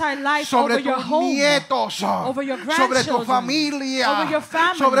prophesied life Sobre over your tus home, nietos, over your sobre tu grandchildren, familia, over your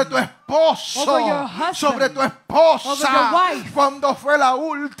family, sobre tu esposo, over your husband, sobre tu esposa. over your wife. ¿Cuándo fue la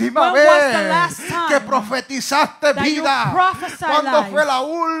última When was the vez last time que profetizaste that you vida? prophesied ¿Cuándo life? fue la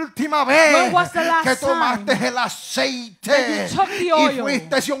última vez When was the last que tomaste time el aceite that you took the y oil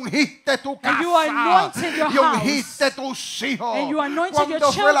fuiste y ungiste tu casa and you anointed your y ungiste tus hijos? and you anointed your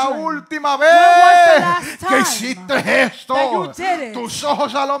 ¿Cuándo fue la children? última When was the vez last que time hiciste esto? that you did it? Tus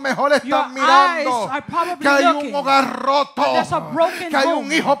ojos a lo mejor Your están eyes mirando are probably constantly que hay un looking. hogar roto, That there's a broken que hay un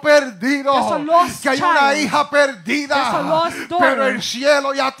home. hijo perdido, There's a lost que hay una child. hija perdida, There's a lost daughter. pero el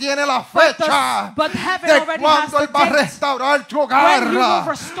cielo ya tiene la fecha But heaven de already cuando has Él the va a date restaurar tu when hogar, He will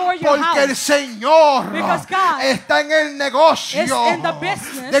restore your porque el house. Señor Because God está en el negocio is in the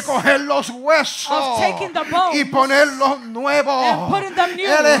business de coger los huesos of taking the bones y ponerlos nuevos. and putting them new.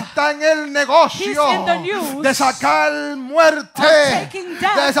 Él está en el negocio He's in the news de sacar muerte, of taking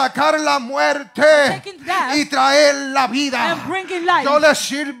death, de sacar la muerte taking death y traer la vida. and bringing life. Yo le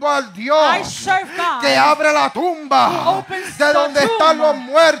sirvo al I Dios serve God que abre la tumba who opens de the donde tomb están los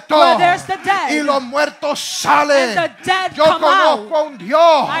muertos where there's the dead, y los muertos salen. and the dead Yo come conozco a un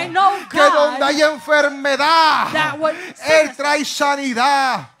Dios I know que God donde hay enfermedad, that what Él trae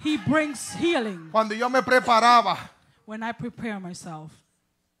sanidad. He brings healing. Cuando yo me preparaba, When I prepare myself.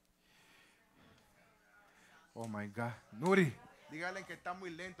 oh my God, Nuri, dígale que está muy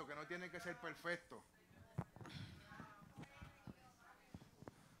lento, que no tiene que ser perfecto.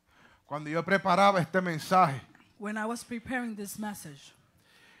 Cuando yo preparaba este mensaje, When I was preparing this message,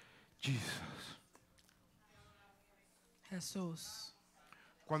 Jesus,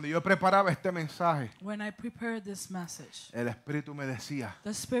 cuando yo preparaba este mensaje, when I prepared this message, el Espíritu me decía, the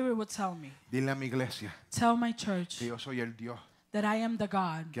Spirit would tell me, dile a mi iglesia tell my church que yo soy el Dios that I am the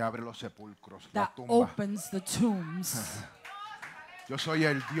God que abre los sepulcros, la that tumba. opens the tombs. Yo soy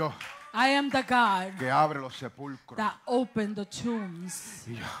el Dios I am the God que abre los sepulcros. that opened the tombs.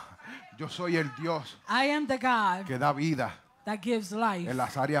 Y yo soy el Dios I am the God que da vida that gives life en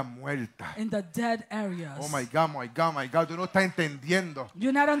las áreas muertas. in the dead areas. Oh my God, my God, my God. Tú no estás entendiendo.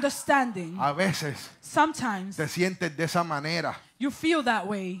 You're not understanding. A veces Sometimes te sientes de esa manera, you feel that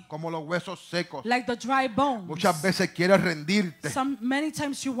way, como los huesos secos. like the dry bones. Muchas veces quieres rendirte. Many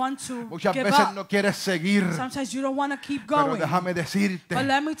times you want to Muchas give veces up. no quieres seguir. Sometimes you don't want to keep Pero going. déjame decirte But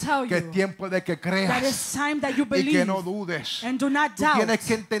let me tell que es you tiempo de que that creas it's time that you y que believe no dudes. and do not Tú doubt. tienes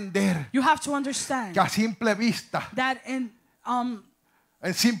que entender You have to understand que a simple vista, that in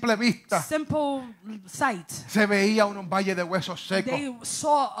en simple vista, simple sight, se veía un valle de huesos secos. they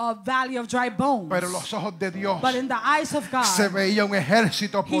saw a valley of dry bones. Pero los ojos de Dios But in the eyes of God, se veía un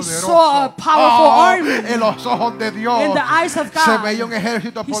ejército He poderoso. saw a powerful army. En los ojos de Dios In the eyes of God, se veía un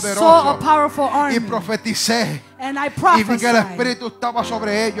ejército He saw poderoso. a powerful army. Y profeticé. And I Y vi que el prophesied. Espíritu estaba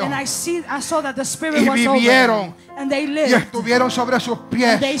sobre ellos. And I saw that the Spirit Y was over vivieron. them. And they Y lived. estuvieron sobre sus And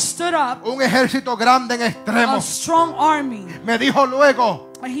they pies. stood up, Un ejército grande en a extremo. strong army. Me dijo luego,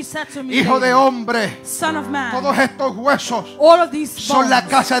 And He said to me, hijo de David, hombre, Son of man, todos estos huesos all of these son la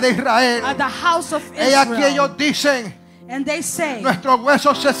bones casa de are Israel. the house of Y aquí Israel. ellos dicen, And they say, nuestros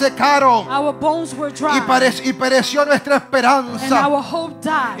huesos se secaron our bones were dry. y pereció nuestra And esperanza. our hope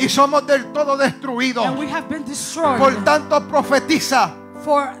died. Y somos del todo destruidos. And we have been destroyed. Por tanto, profetiza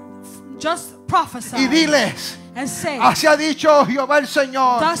Just prophesy. y diles, And say, así ha dicho Jehová el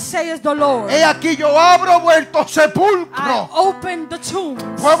Señor. Thus saith the Lord, He aquí yo abro vuestros I sepulcros, open the tombs,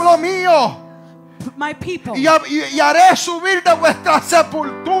 pueblo mío, my people, y haré subir de vuestra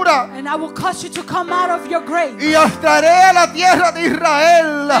sepultura and I will cause you to come out of your grave y os traeré a la tierra de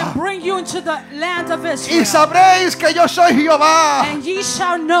Israel. and bring you into the land of Y Israel. sabréis que yo soy Jehová And ye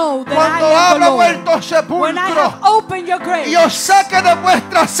shall know that cuando I am the abra Lord. vuestros When I sepulcros have opened your grave, y os saque de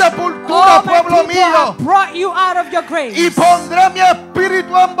vuestra sepultura, all my pueblo people have mío, brought you out of your grave. y pondré mi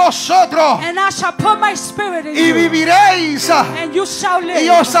espíritu en vosotros And I shall put my spirit in y you, viviréis and you shall live. y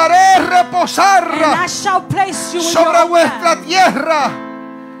os haré reposar And I shall place you in your sobre own vuestra land. tierra,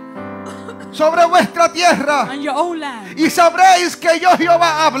 sobre vuestra tierra, On your own land. y sabréis que yo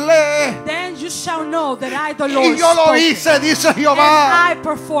Jehová hablé Then you shall know that I, the Lord, y yo lo spoke it. hice, dice And Jehová. I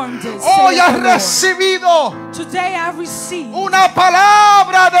performed it. Hoy saith has the Lord. recibido Today I receive una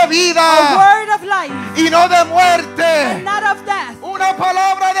palabra de a vida word of life, y no de and muerte, not of death. una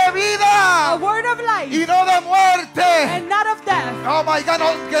palabra de A vida word of life, y no de muerte. and not of death. Oh my God,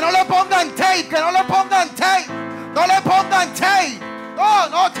 que no le pongan tape, que no le pongan tape, no le pongan tape,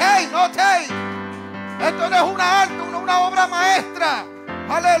 no tape, no tape. Esto no es una arte, una obra maestra.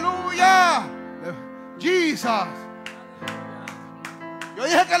 Aleluya. Jesus. Yo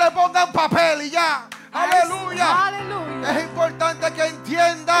dije que le pongan papel y ya. Aleluya. Hallelujah. Es importante que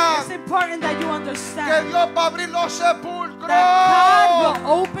entiendan It's important that you que understand Dios va a abrir los sepulcros. that God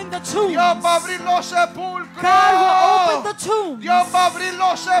will open the tombs. Dios va a abrir los sepulcros. God will open the tombs. Dios va a abrir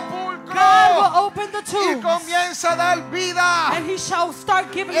los sepulcros. God will open the Y tombs. comienza a dar vida And He shall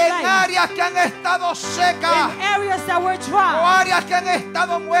start giving en life áreas que han estado secas in areas that were o dry áreas que han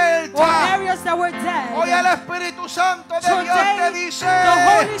estado or muertas. areas that were dead. Hoy el Espíritu Santo de Dios te Today, dice,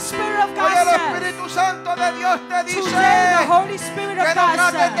 the Holy Spirit of hoy God el says, Espíritu Santo de Dios te dice today the Holy Spirit que of no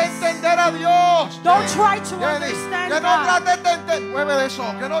God trates de says, entender a Dios. Don't try to Jenny, understand que no God. trates de entender, mueve eso,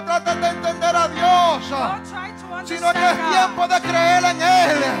 que no trates de entender a Dios, Don't try to understand sino que es God. tiempo de creer en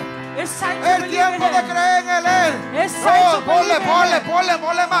Él. It's time to Es believe in tiempo de Him. creer en Él. It's time to Ponle, believe in ponle, Him.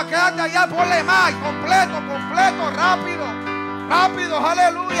 ponle más, quédate allá, ponle más, completo, rápido,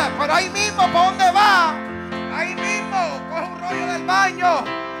 aleluya. Pero ahí mismo, ¿para dónde va? Ahí mismo, coge un rollo del baño,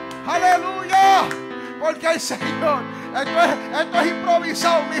 aleluya. Porque el Señor, esto es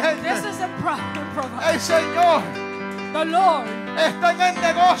improvisado, mi gente. This is improvised. El Señor The Lord está en el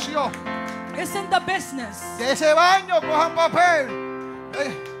negocio. is in the business. De ese baño cojan papel.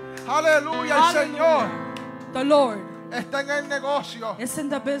 Aleluya, el Señor The Lord está en el negocio is in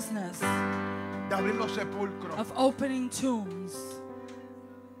the business de abrir los sepulcros. of opening tombs.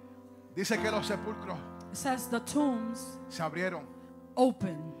 Dice que los sepulcros It says the tombs se abrieron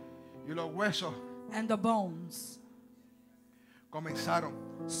open y los huesos and the bones comenzaron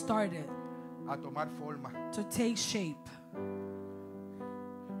started a tomar forma. to take shape.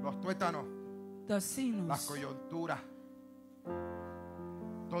 Los tuétanos, The las sinews, coyunturas,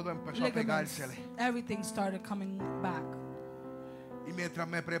 todo empezó a ligaments, pegársele. everything started coming back. Y mientras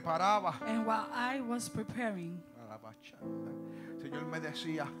me preparaba, And while I was preparing, el Señor me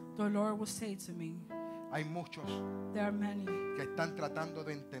decía, the Lord would say to me, hay muchos there are many que están tratando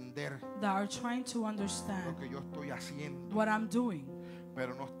de entender that are trying to lo understand que yo estoy haciendo, what I'm doing,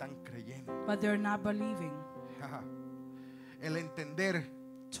 pero no están creyendo. but they're not believing. El entender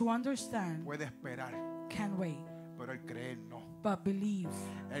To understand puede esperar, can wait, pero el creer no. but believe.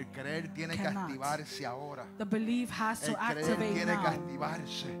 El creer tiene que Cannot. activarse ahora. The belief has El to creer activate tiene que now.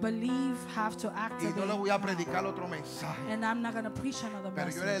 activarse. Believe have to Y activate no le voy a now. predicar otro mensaje, And I'm not going to preach another pero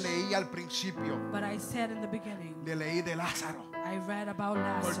yo le message. leí al principio, But I said in the beginning, le leí de Lázaro, I read about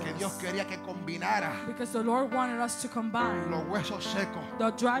porque Dios Lazarus. quería que combinara Because the Lord wanted us to combine los huesos secos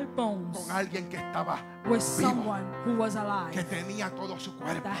the dry bones con alguien que estaba with vivo, someone who was que alive, tenía todo su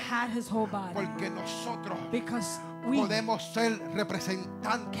cuerpo, that had his whole body. porque nosotros Because we podemos ser can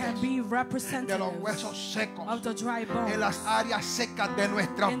representantes be de los representatives huesos secos of the dry en las bones áreas secas de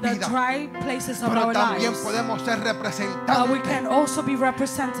nuestras in the vidas, dry places of pero our también lives. podemos ser But we representantes can also be de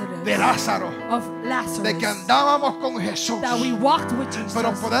representatives Lázaro, of de que Lazarus, andábamos con Jesús, that we walked with pero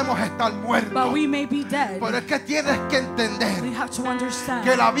Jesus, podemos estar but muertos. we may be dead. Pero es que tienes que entender We have to understand.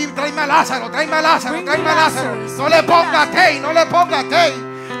 que la Biblia, tráeme a Lázaro, tráeme a Lázaro, Bring tráeme me a Lázaro. Lazarus, No le bring me ponga Lazarus. tay, no le ponga tay.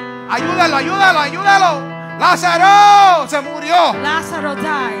 Ayúdalo. Lázaro se murió. Lazarus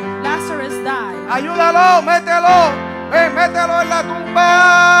died. Ayúdalo, mételo. Ven, mételo en la tumba.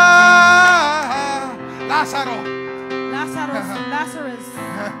 Lázaro. Lazarus.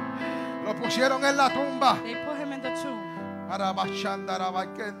 Lo pusieron en la tumba. They put him in the tomb.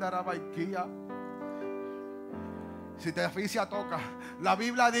 Si te oficia, toca. La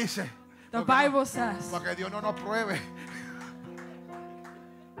Biblia dice, The Bible says, para que Dios no nos pruebe.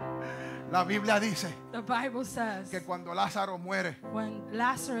 La Biblia dice the Bible says, que cuando Lázaro muere, when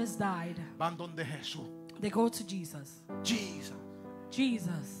Lazarus died, van donde Jesús. they go to Jesus. Jesus.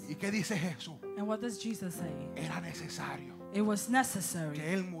 ¿Y qué dice Jesús? And what does Jesus say? Era necesario It was necessary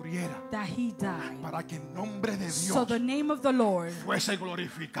que Él muriera that he died, para que el nombre de Dios so the name of the Lord fuese will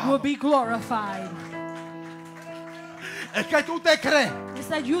glorificado. be glorified. Es que tú te crees It's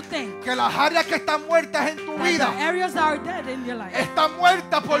that you think que las áreas que están muertas en tu that the vida areas that are dead in your life están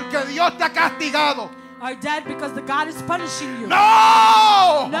muertas porque Dios te ha castigado. are dead because the God is punishing you.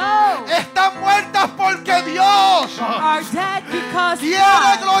 ¡No! No. Están muertas porque Dios Are dead because quiere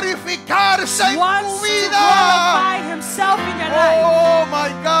God glorificarse en wants tu to vida. glorify himself in your life. Oh my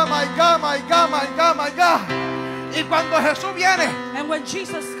God, my God, my God, my God, my God. Y cuando Jesús viene, And when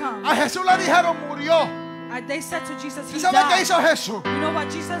Jesus comes, a Jesús le dijeron murió. they said to Jesus, ¿Sí he sabe qué died. hizo Jesús? You know what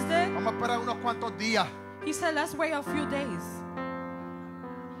Jesus did? Vamos a esperar unos cuantos días. He said, let's wait a few days.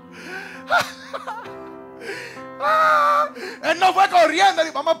 Él no fue corriendo. Él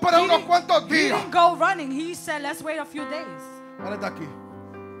dijo, vamos a esperar unos cuantos He días. didn't go running. He said, let's wait a few days. Párate aquí.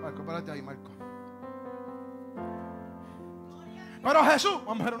 Marco, párate ahí, Marco. Pero Jesús,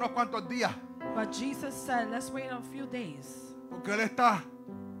 vamos a ver unos cuantos días. But Jesus said, let's wait a few days. Porque Él está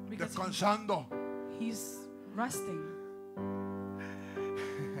Because descansando. he's resting.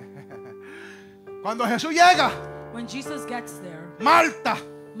 Cuando Jesús llega, When Jesus gets there, Marta.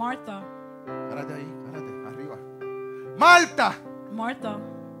 Martha, Párate ahí, párate, arriba. Martha,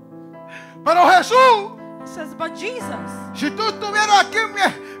 Pero Jesús, he says, but Jesus, si tú estuvieras aquí,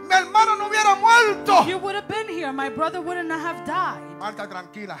 mi hermano no hubiera muerto. if you would have been here, my brother wouldn't have died. Marta,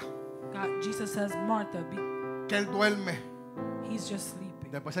 tranquila, Jesus says, Martha, que él duerme. he's just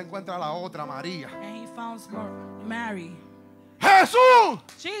sleeping. Después se encuentra la otra, María. And he found Mary. Jesús,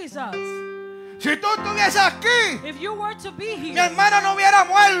 Jesus, si tú estuvieses aquí, if you were to be mi here, hermano no hubiera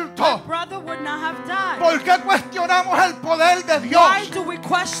muerto. my brother would not have died. ¿Por qué cuestionamos el poder de Dios? Why do we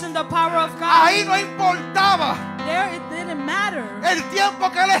question the power of God? Ahí no importaba There it didn't matter el tiempo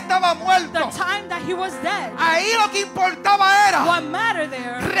que él estaba the muerto. time that he was dead. Ahí lo que importaba era What mattered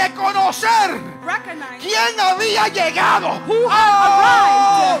there, reconocer recognize quién había llegado. Who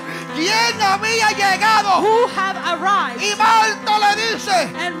had arrived. ¿Quién había llegado? who have arrived. Y Marta le dice,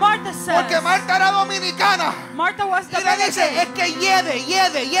 And Martha says, porque Marta era dominicana, Martha was the y le dice, es Dominican. que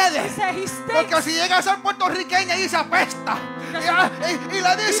hiede. He said he Porque stinks. si llega a ser puertorriqueña y dice apesta. Y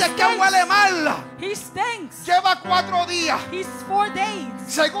le dice He que stinks. huele mal. He stinks. Lleva 4 días. He's 4 days.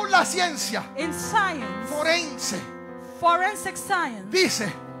 Según la ciencia In science, forense, forensic science,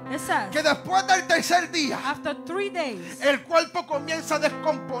 dice it says que después del tercer día after 3 days, el cuerpo comienza a the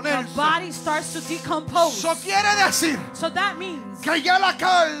descomponerse. body starts to decompose. Eso quiere decir So that means que ya la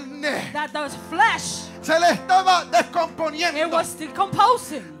carne that the flesh, se le estaba it descomponiendo. was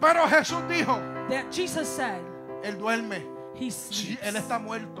decomposing. Pero Jesús dijo, That Jesus said, él duerme. He Sí, sleeps. él está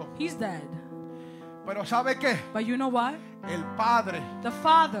muerto. He's dead. Pero ¿sabe qué? But you know what? El Padre The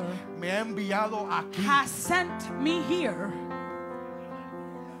Father me ha enviado aquí has sent me here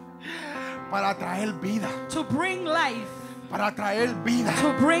para traer vida. to bring life, Para traer vida.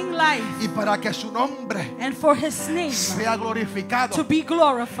 to bring life, Y para que su nombre and for His name sea glorificado. to be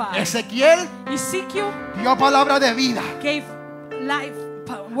glorified. Ezequiel Ezekiel dio palabra de vida gave life,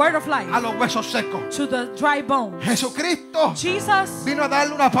 word of life a los huesos secos. to the dry bones. Jesucristo Jesus vino a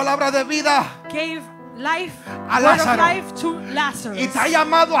darle una palabra de vida gave life, A word of Lázaro. life to y Lazarus. te ha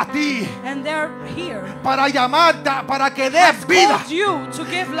llamado a ti And they're here. para llamarte, para que des vida Called you to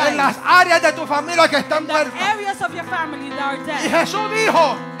give en life las áreas de tu familia que están in the muertas. areas of your family that are Y dead. Jesús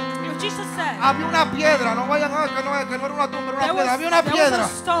dijo, Jesus said, había una piedra, no vayan a que no era una tumba, era una there piedra, había una was piedra. a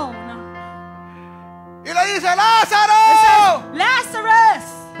stone. Y le dice, It Lázaro, says,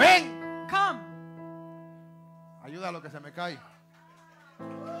 Lazarus, ven. come. Ayuda a lo que se me cae.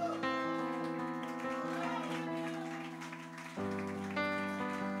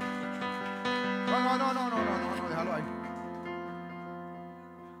 No, déjalo ahí.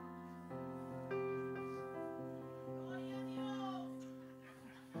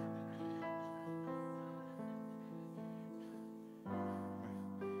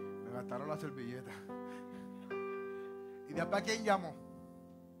 Me gastaron la servilleta. ¿Y después a quién llamó?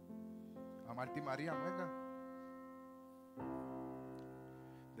 A Marta y María, venga.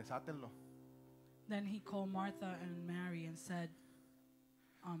 Desátenlo. Then he called Martha and Mary and said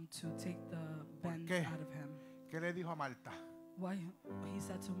to take the bend qué? out of him. ¿Qué le dijo a Marta? Why he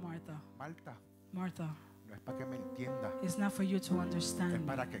said to Martha, Marta, Martha, no es para que me entienda, it's not for you to es understand me.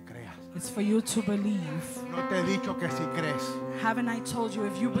 para que creas. It's for you to believe. No te he dicho que si crees, Haven't I told you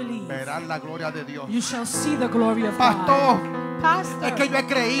if you believe, verás la gloria de Dios. you shall see the glory of Pastor, God. Pastor, es que yo he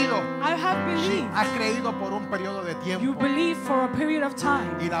creído. I have Sí, believed. has creído por un periodo de You tiempo. believe for a period of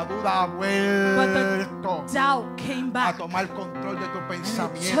time. Y la duda ha But vuelto the doubt came a back. tomar control de tu And it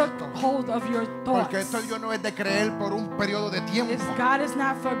pensamiento. took hold of your Porque thoughts. esto yo no es de creer por un periodo de tiempo. God is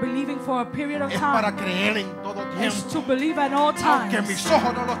not for believing for a period of Es para time. creer en todo It's tiempo. to believe at all Aunque times. mis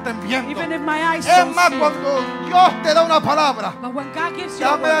ojos no lo estén viendo. Even if my eyes Es don't más, see it. cuando Dios te da una palabra, But when God gives you a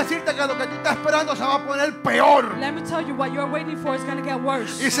déjame word, decirte que lo que tú estás esperando se va a poner peor. let me tell you what you're waiting for is going to get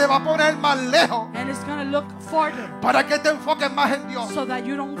worse. Y se va a poner más lejos And it's going to look farther para que te enfoques más en Dios. so that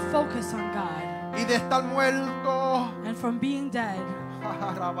you don't focus on God. Y de estar muerto. And from being dead,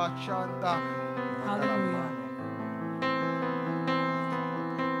 Rabachanda. hallelujah.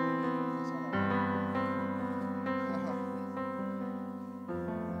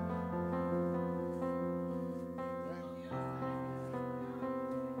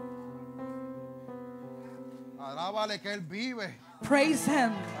 Alábale que Él vive. Praise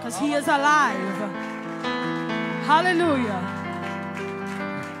Him because He is alive. Hallelujah.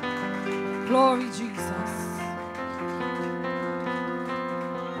 Glory Jesus.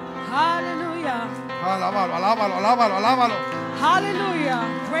 Hallelujah. Alábalo, alábalo, alábalo, alábalo. Hallelujah.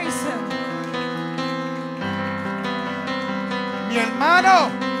 Praise Him. Mi hermano,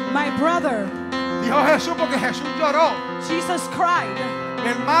 My brother, dijo Jesús porque Jesús lloró. Jesus cried Mi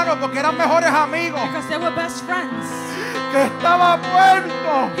hermano, porque eran mejores amigos. because they were best friends. Que estaba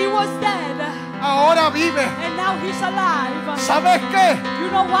muerto, He was dead ahora vive. and now He's alive. ¿Sabes qué? You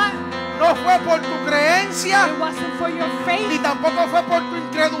know what? No fue por tu creencia, It wasn't for your ni faith. tampoco fue por tu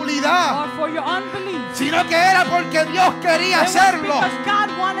incredulidad. incredulidad, or for your unbelief. sino que era porque Dios quería It was hacerlo. because God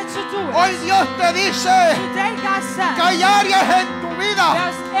wanted to do it. Hoy Dios te dice Today God said que hay áreas en tu vida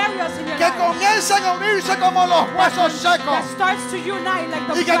there's areas in your que life comienzan a unirse como los huesos secos that starts to unite like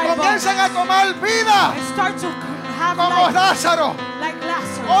the y que dry bones comienzan a tomar vida and start to have como life Lázaro. like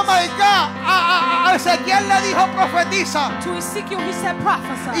Lazarus. Oh my God, a Ezequiel le dijo profetiza To Ezekiel he said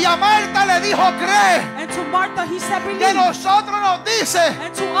prophesy. y a Marta le dijo cree. And to Martha he said De believe. nosotros nos dice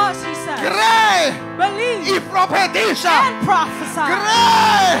And to us he said cree believe y profetiza. and prophesy.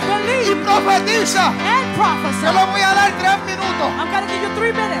 Cree y Believe profetiza. and prophesy. Yo le voy a dar 3 minutos. I'm going to give you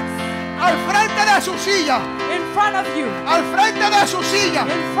 3 minutes Al frente de su silla, in front of you. al frente de su silla,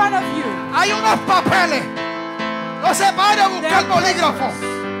 In front of you. hay unos papeles. No se pare a There buscar are bolígrafo.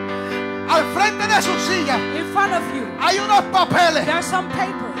 papers. Al frente de su silla In front of you. hay unos papeles. There are some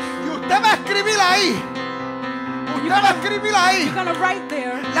papers. Y usted va a escribir ahí. Usted va a escribir ahí You're going to write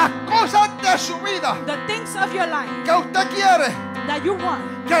there las cosas de su vida the things of your life que usted quiere that you want.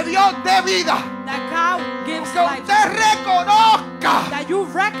 que Dios dé vida. That God gives Que life. usted reconozca That you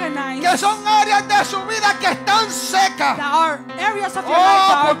recognize que son áreas de su vida que están secas. that are areas of your life Oh,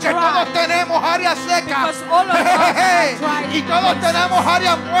 that are porque todos dry. tenemos áreas secas. Because all of us have dry Y todos places. tenemos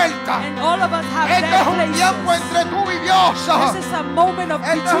áreas muertas. And all of us have Este es dead un tiempo places. entre tú y Dios. This is a moment of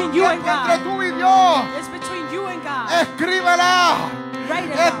Este es un between you and tiempo entre God. tú y Dios. It's between you and God. Escríbela. Write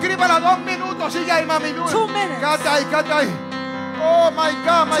it down. Escríbela 2 minutos. Sigue ahí, mami. 2 minutes. Quédate ahí, quédate ahí. Oh my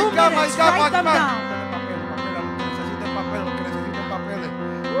God, my 2 God, my minutes. God, my Write them God. down. Necesiten papel, los que necesiten papeles.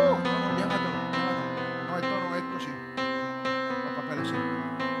 Llévatelo. No, esto no, esto sí. Los papeles sí.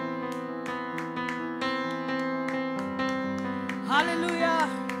 Hallelujah.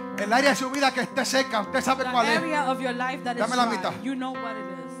 El área de su vida que esté seca, usted sabe The cuál es. area of your life that is Dame la dry. mitad. You know what it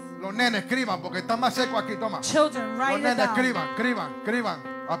is. Los nenes escriban porque están más secos aquí, toma. Children, Los write it nenes down. escriban,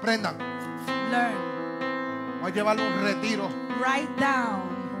 aprendan. Learn. Vamos a llevarle un retiro. Write down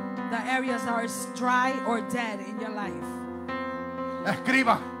the areas that are dry or dead in your life.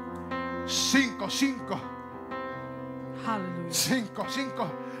 Escriban. 5. Hallelujah. 5.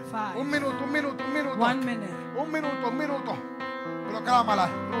 5. Un minuto. 1 minute. Un minuto. Proclámala,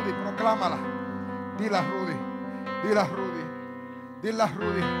 Rudy, proclámala. Dila, Rudy.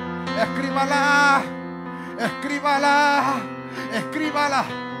 Escríbala.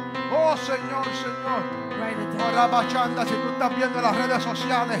 Oh, Señor. Write it down. Ahora bachanda, si tú estás viendo las redes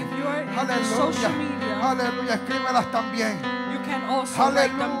sociales. If you are in social media, Aleluya, escríbelas también. you can also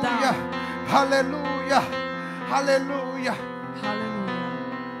write them down. Aleluya. Hallelujah.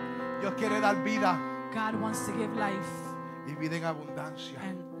 Dios quiere dar vida God wants to give life y vida en abundancia.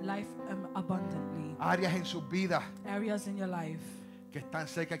 and life abundantly. Áreas en sus vidas Areas in your life que están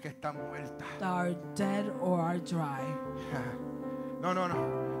secas y que están muertas. that are dead or are dry. No.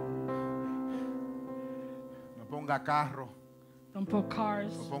 No ponga carro, Don't put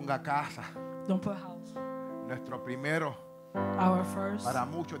cars. no ponga casa. Don't put house. Nuestro primero Our first. para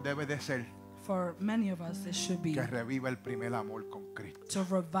muchos debe de ser For many of us, it should be que reviva el primer amor con Cristo. to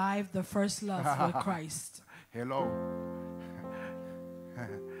revive the first love with Christ. Hello.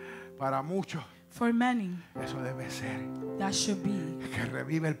 Para muchos For many, eso debe ser that should be que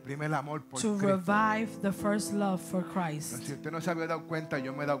revive el primer amor por to Cristo. revive the first love for Si Christ. usted no se había dado cuenta,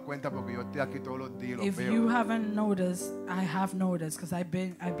 yo me he dado cuenta porque yo estoy aquí todos los días y los If you veo. haven't noticed, I have noticed because I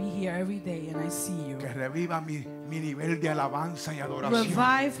be here every day and I see you. Que reviva mi nivel de alabanza y adoración.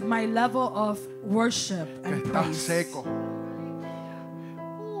 Revive my level of worship Que and está praise. seco.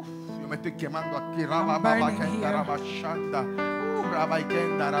 Yo me estoy quemando aquí. I'm burning here.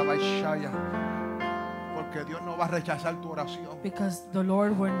 Porque Dios no va a rechazar tu oración. Because the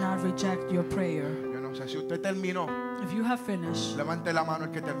Lord will not reject your prayer. Yo no sé si usted terminó. If you have finished, Levante la mano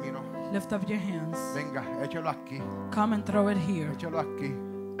el que terminó. lift up your hands. Venga, échelo aquí. Come and throw it here. Échelo aquí.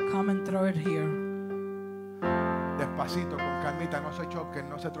 Come and throw it here. Despacito, con calmita. No se choquen,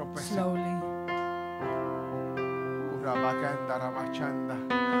 no se tropecen. Slowly.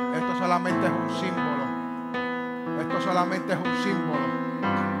 Esto solamente es un símbolo. Esto solamente es un símbolo.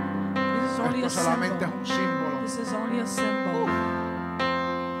 This is only a Esto solamente es symbol. un símbolo. This is only a symbol.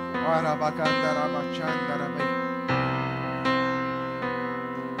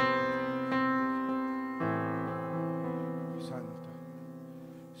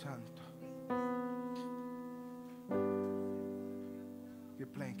 Santo.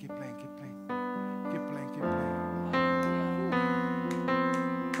 Keep playing.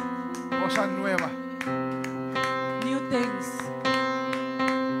 Cosas nuevas. New things.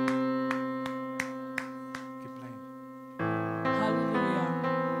 Keep playing. Hallelujah.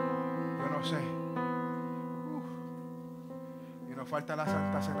 Yo no sé. Y nos falta la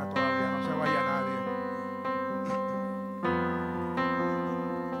Santa Santa Cena todavía, no se vaya nadie.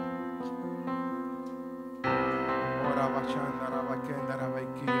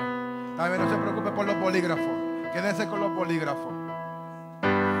 No se preocupe por los bolígrafos. Quédense con los bolígrafos.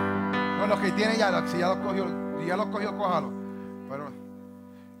 No, los que tienen ya, si ya los cogió, cójalo. Pero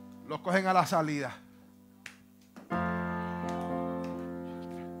los cogen a la salida.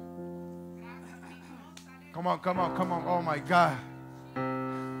 Come on. Oh my God.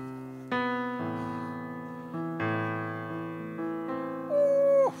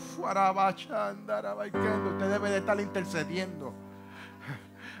 Usted debe de estar intercediendo.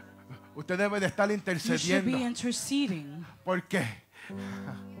 Usted debe de estar intercediendo. You should be interceding. ¿Por qué?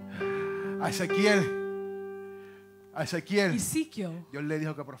 A Ezequiel, Dios le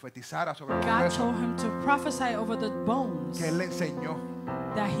dijo que profetizara sobre los God huesos. told him to prophesy over the bones Que él le enseñó.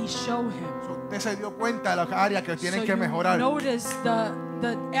 that he showed him. So, usted se dio cuenta de las áreas que tienen que you mejorar. Notice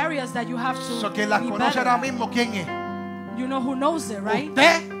the areas that you have to So, quien las be conoce better ahora at. mismo, ¿quién es? You know who knows it, right?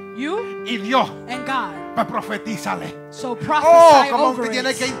 Usted You y Dios. and God. Pues profetízale. So prophesy Como over usted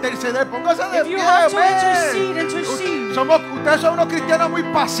tiene it. que interceder, póngase de If you pie. have to Amén. intercede. Ustedes son unos cristianos muy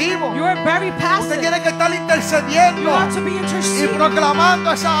pasivos. You are very Usted passive. tiene que estar You intercediendo have to be y interceding.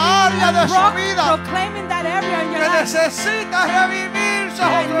 proclamando esa área de su vida Proclaiming that area in your que life necesita revivirse.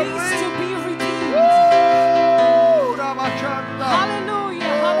 that José needs Luis. to be redeemed. Rabachanda.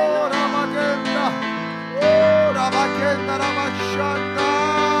 Hallelujah, hallelujah. Rabachanda, Rabachanda.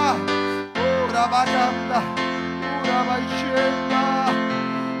 Rabachanda. Rabachanda.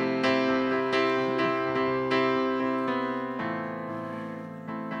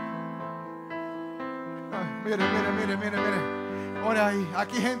 Mire. Ahora ahí,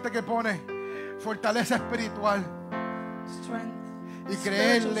 aquí hay gente que pone fortaleza espiritual Strength, y spiritual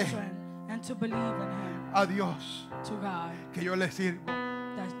creerle strength, and to believe in Him, a Dios to God, que yo le sirvo.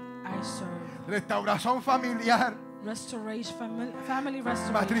 that I serve. Restauración familiar, Restoration, family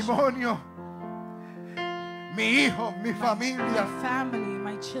restoration. matrimonio, mi hijo, mi familia. My family,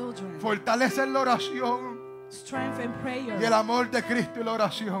 my children. Fortalece en la oración Strength in prayer. y el amor de Cristo y la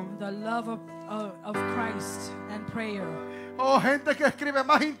oración. The love of Christ and prayer. Oh, gente que escribe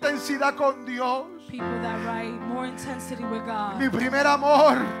más intensidad con Dios. People that write more intensity with God. Mi primer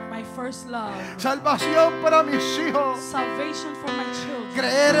amor. My first love. Salvación para mis hijos. Salvation for my children.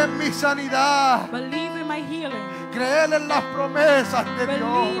 Creer en mi sanidad. Believe in my healing. Creer en las promesas de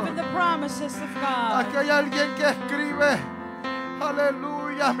Believe Dios. in the promises of God. Aquí hay alguien que escribe,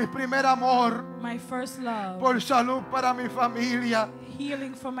 aleluya, mi primer amor. My first love. Por salud para mi familia.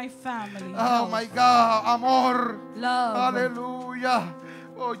 Healing for my family. Oh my God, amor. Love. Aleluya.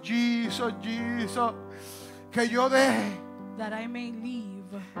 Oh Jesus. Que yo dé. That I may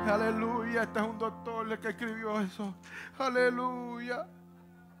live. Aleluya. Este es un doctor el que escribió eso. Aleluya.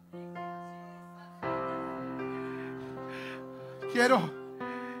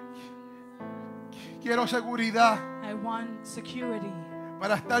 Quiero seguridad. I want security.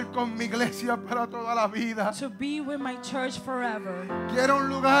 Para estar con mi iglesia para toda la vida. To be with my church forever. Quiero un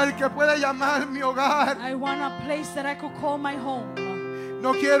lugar que pueda llamar mi hogar. I want a place that I could call my home.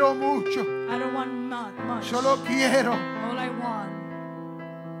 No quiero mucho. I don't want much. Solo quiero all I want.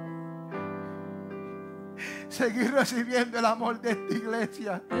 Seguir recibiendo el amor de esta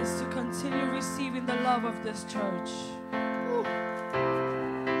iglesia. Is to continue receiving the love of this church.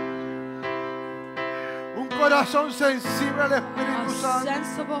 Un corazón sensible al Espíritu Santo. A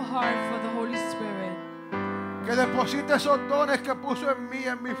sensible heart for the Holy Spirit. Que deposite esos dones que puso en mí,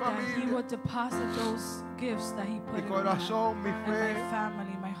 en mi That He familia. would deposit those gifts that He put Mi in corazón, mi and fe. my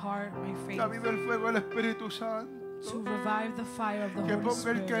family, my heart, my Que faith. avive el fuego del Espíritu Santo. To revive the fire of the Que Holy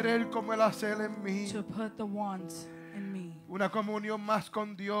ponga el Spirit. querer como el hacer en mí. To put the want in me. Una comunión más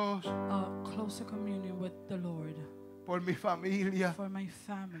con Dios. A closer communion with the Lord. Por mi familia. For my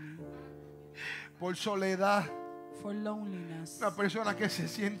family. Por soledad. For loneliness. Una persona que se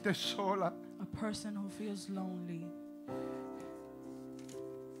siente sola. A person who feels lonely.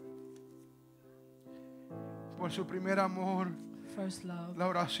 Por su primer amor. First love. La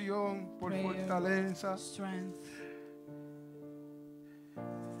oración. Por prayer, fortaleza. Strength.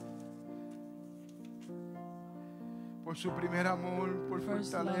 Por su primer amor. Por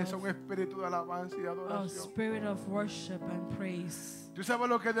First fortaleza. love. Un espíritu de alabanza y A adoración. spirit of worship and praise. ¿Tú sabes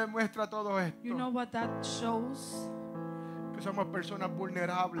lo que demuestra todo esto? You know what that shows? Que somos personas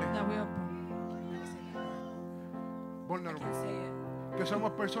vulnerables. That we are Vulnerable. I say it. Que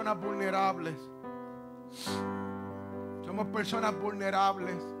somos personas vulnerables. Somos personas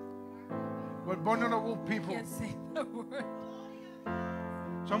vulnerables. We're vulnerable people. Can't say the word.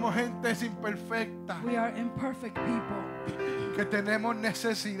 Somos gente imperfecta. We are imperfect people. que tenemos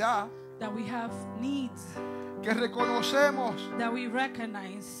necesidad, that we have needs, que reconocemos, that we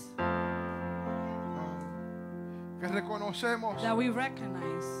recognize, that we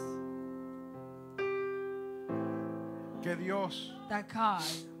recognize que Dios that God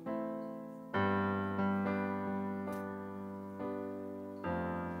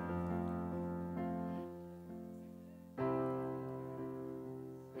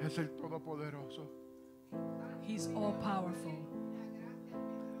es el Todopoderoso. He's all powerful.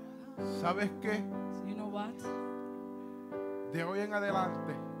 ¿Sabes qué? You know what? De hoy en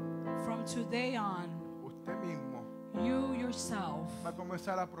adelante, From today on, usted mismo you yourself va a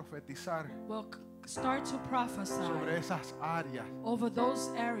comenzar a profetizar will start to prophesy sobre esas áreas over those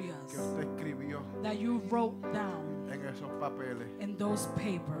que areas usted escribió that you wrote down en esos papeles. in those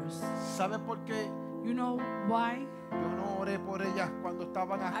papers. ¿Sabe por qué You know why? yo no oré por ellas cuando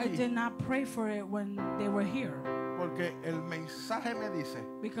estaban I aquí? did not pray for it when they were here, Porque el mensaje me dice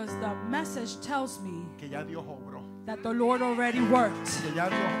because the message tells me que ya Dios obró, that the Lord already worked. que ya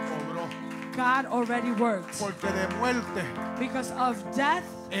Dios obró, God already worked. porque de muerte Because of death,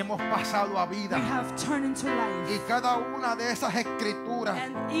 hemos pasado a we vida. have turned into Y life. cada una de esas escrituras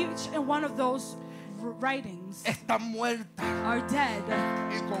And each and one of those writings están muertas are dead.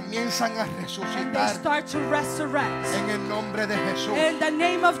 y comienzan a And they resucitar start to resurrect. en el nombre de Jesús. In the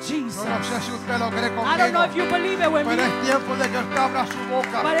name of Jesus. No sé si usted lo cree I don't know if conmigo, you believe it with pero me, es tiempo de que usted abra su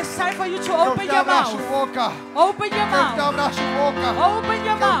boca. but it's time for you to Que open usted your abra su mouth. boca. Open your Que usted mouth. abra su boca. Open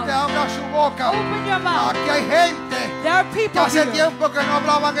your Que usted mouth. abra su boca. Open your mouth. Aquí hay gente There are que people hace here. tiempo que no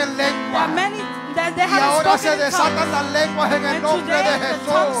hablaban en There lengua. are many that they Y haven't ahora se spoken in desatan tongues. las lenguas en el And nombre de today the Jesús.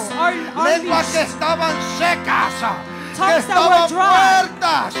 tongues are Lenguas que unleashed. estaban secas, que Tongues that were estaban dry,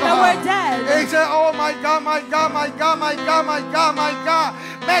 muertas. that were dead. Y dice, oh my God, my God, my God, my God, my God, my God.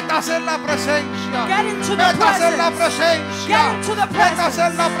 Métase en la presencia. Get into the Métase en la presence. presencia. Get into the Métase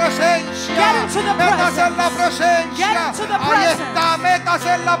en la presencia. Get into the Métase en la presencia. Get into the Ahí presence. está, métase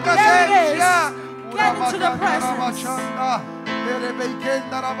en la There it is. presencia. Get into the presence.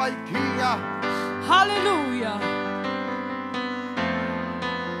 Hallelujah.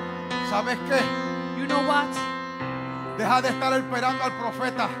 ¿Sabes qué? You know what? Deja de estar esperando al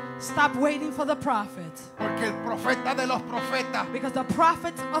profeta, Stop waiting for the prophet. porque el profeta de los profetas, Because the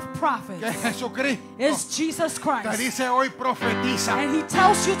prophet of que es prophets Jesucristo, is Jesus te Christ. dice hoy profetiza, And he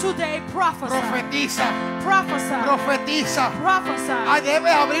tells you today, prophesy. profetiza, Prophesy. profetiza. Prophesy. Debe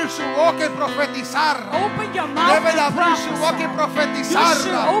abrir su boca y profetizar. Open your mouth Debe de and abrir su boca y prophesy. profetizar. You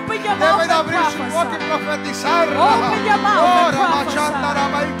should open your mouth Debe de and abrir su boca y prophesy. profetizar. Open your mouth and Glory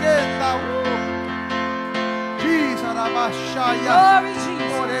Jesus.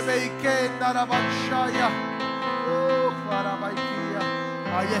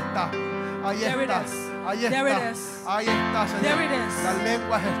 Ahí está. Ahí There it está. is. Ahí There está. it is. Ahí está, Señor. There it is. Las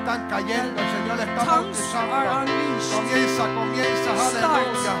lenguas están cayendo. El Señor está Tongues bautizando. are unleashed. Comienza. Start.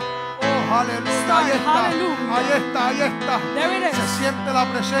 Aleluya. Oh, aleluya. Start. Ahí está. Hallelujah. Ahí está. There it is. Se siente la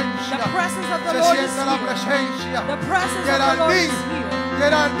presencia. The presence of the Se Lord is siente la here. presencia. The presence of the Lord is Geraldine. here.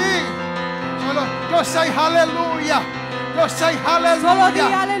 Geraldine. Solo yo say aleluya. Yo say Solo di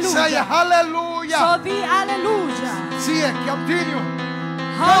aleluya. aleluya. Say aleluya. So the hallelujah. Sí, es continue.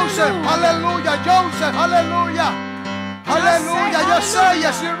 Joseph, aleluya. Joseph, aleluya. Aleluya. Yo say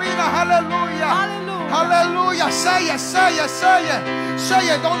it, Serena, aleluya. Hallelujah. Hallelujah. Say it, say it, say it.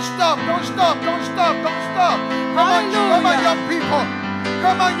 Say it. Don't stop, don't stop, don't stop, don't stop. Come on, young people.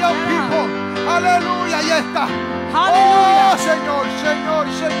 Come on, young people. Aleluya. Ahí está. Hallelujah. Oh, Señor, Señor,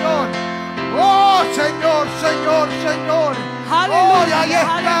 Señor. Oh, Señor, Señor, Señor. Oh, y ahí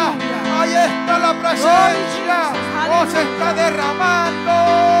está. Hallelujah. Ahí está la presencia. Oh, se está derramando.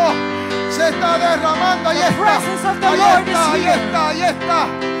 Se está derramando. Ahí está. presence of the Ahí Lord está, is ahí here. está, ahí está.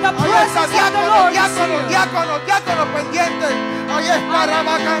 The Ahí está, presence of the diácono, Lord is diácono, here. diácono, diácono pendiente. Ahí está,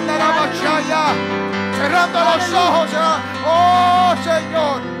 Rabacanda, Rabachaya. Cerrando los ojos. Oh,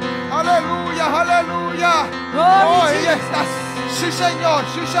 Señor. Aleluya, aleluya. Oh, ahí está. Sí, Señor,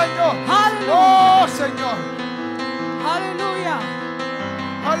 sí, Señor. Hallelujah. Oh, Señor. Hallelujah.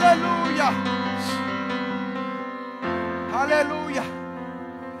 Aleluya. Aleluya.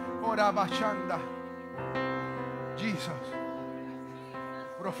 Ora bachanda. Jesus.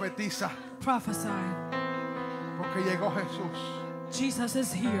 Profetiza. Prophesy. Porque llegó Jesús. Jesus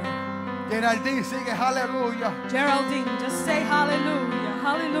is here. Geraldine sigue. Aleluya. Geraldine, just say hallelujah.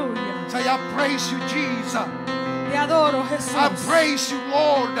 Hallelujah. Say, I praise you, Jesus. Te adoro, Jesús. I praise you,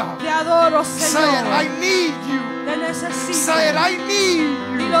 Lord. Te adoro, Say it. I Señor. need you. Te necesito. Say it, I need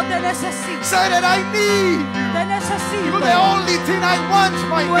you. Dilo, te necesito. Say it, I need you. Te necesito. You're the only thing I want,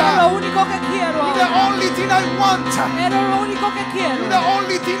 my Tú eres lo God. único que quiero You're the ahora. only thing I want. Eres lo único que quiero. You're the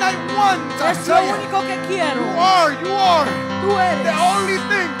only thing I want. Es lo Say it. único que quiero. You are Tú eres the only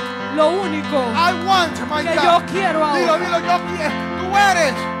thing lo único I want, my que God. yo quiero Dilo, ahora. dilo, yo quiero. Tú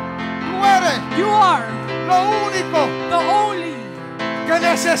eres You are lo único the only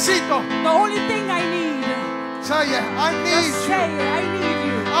necesito. The only thing I need. Say it. I need Just you. say it. I need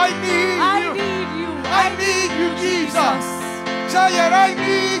you. I need I you. need you. I need you, Jesus. Say it. I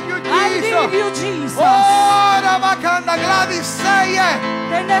need you, I need Jesus. you, Jesus. Oh, Rabacanda, Gladys, say it.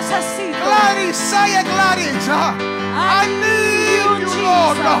 Te necesito. Gladys, say it, Gladys. I need you,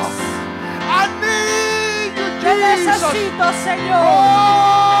 Lord. Jesus. I need you, Te Jesus. necesito, Señor.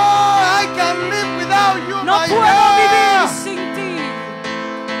 Oh, I can live without you, No my puedo vivir God. sin ti.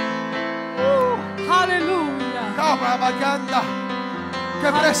 Aleluya. Rabacanda,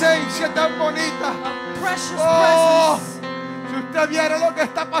 qué presencia tan bonita. A precious Oh, presence. si usted viera lo que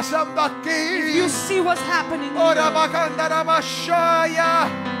está pasando If you aquí. see what's happening Oh, here. Rabacanda, Rabashaya.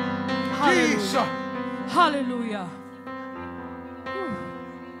 Jesus. Hallelujah.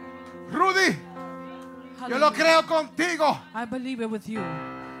 Rudy, yo lo creo contigo. I believe it with you.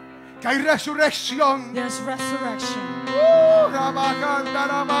 Que hay resurrección. There's resurrection. Rabacanda,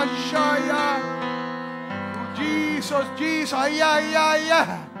 Rabashaya. Jesus, Jesus. Ay, ay, ay, ay.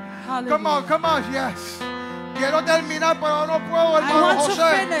 Hallelujah. Come on, yes. Quiero terminar, pero no puedo, I hermano want to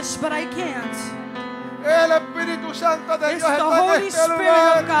José. finish, but I can't. El Espíritu Santo de It's Dios the está en Holy este Spirit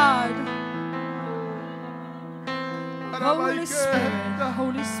of lugar. God. Arabaiketa. Holy Spirit,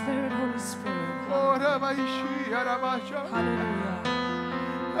 Holy Spirit, Holy Spirit. Oh, Rabaishi, Arabasha. Hallelujah.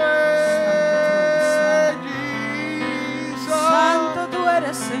 Hey, Jesus. Santo tú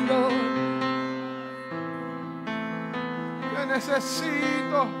eres, Señor. Te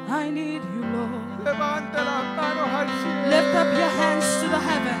necesito. I need you, Lord. Levante las manos al cielo. Lift up your hands to the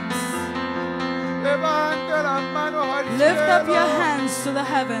heavens. Levante las manos al cielo. Lift up your hands to the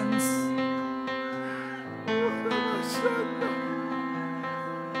heavens.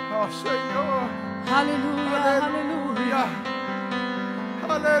 Oh, Señor. Hallelujah, Aleluya. hallelujah.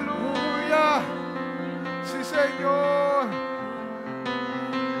 Aleluya. Sí, Señor.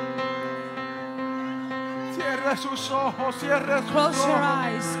 Cierre sus ojos, cierre sus Close your ojos.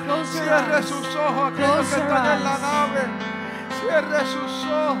 eyes, close your Cierre eyes. sus ojos, aquellos Close que your están en la eyes. nave. Cierre sus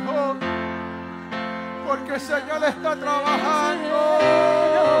ojos. Porque el Señor está trabajando.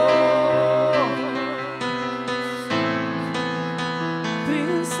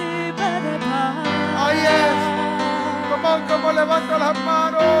 Príncipe de paz. Ahí es. Como levanta las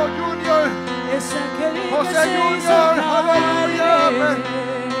manos, Junior. Es aquel que José se hizo Junior, aleluya. carne,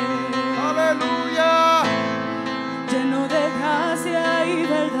 Aleluya. lleno de gracia y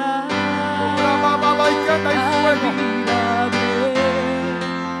verdad. La mamá bailando y fuego.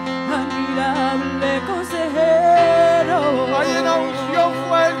 Admirable consejero. Hay una unción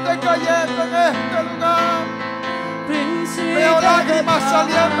fuerte cayendo en este lugar. Príncipe Veo de lágrimas paz.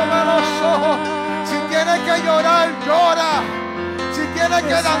 saliendo de los ojos. Si tiene que llorar, llora. Si tiene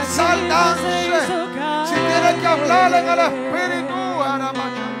que danzar, dance. Si tiene que hablar en el Espíritu,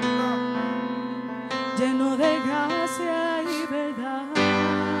 lleno de gracia y verdad.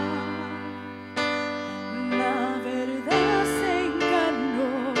 La verdad se encarnó.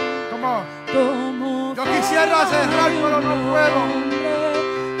 Come on. Tomó Yo quisiera cerrar, pero no puedo.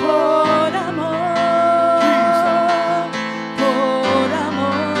 Por amor, por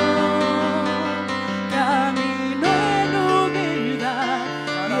amor, camino en humildad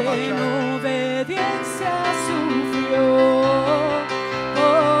y en obediencia sufrió.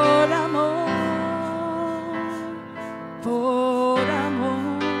 Por amor, por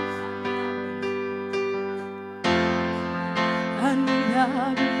amor,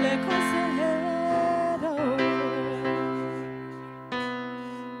 admirable consejero.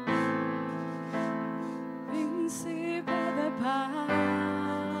 Príncipe de paz,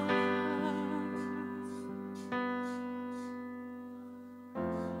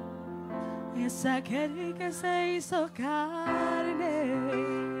 es aquel que se hizo carne,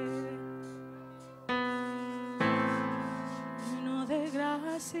 lleno de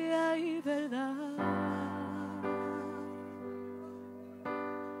gracia y verdad.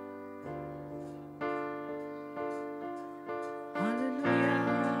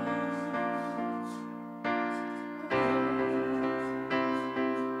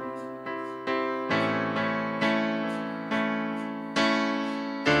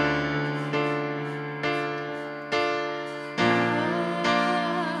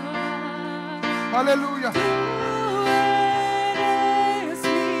 Aleluya. Tú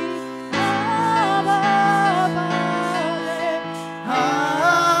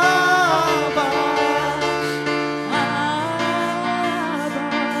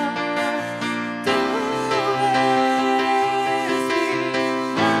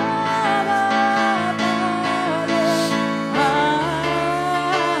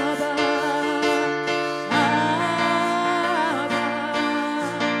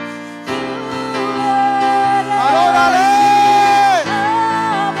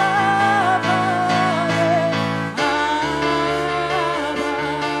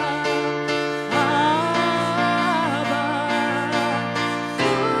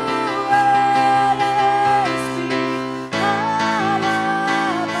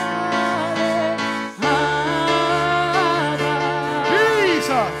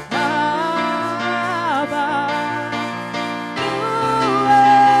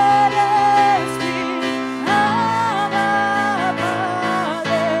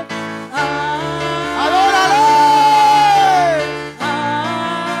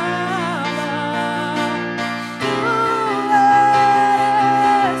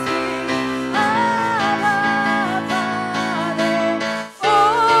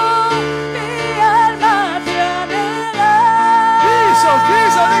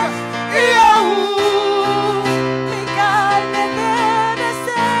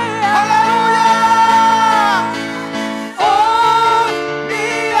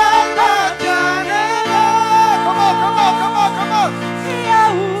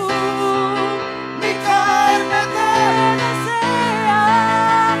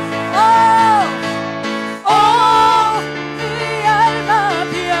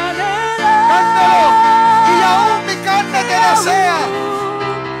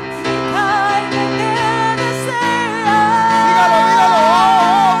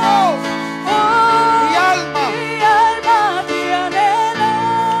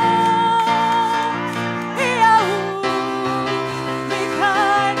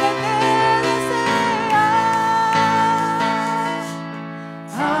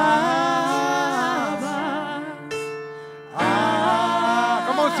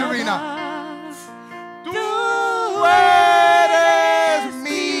termina. Tú eres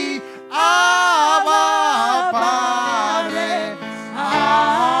mi Abba Padre.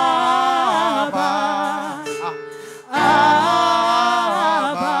 Abba.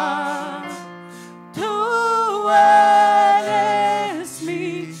 Abba. Tú eres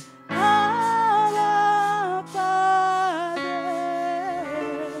mi Abba Padre.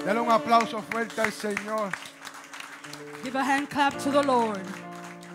 Dale un aplauso fuerte al Señor. Give a hand clap to the Lord.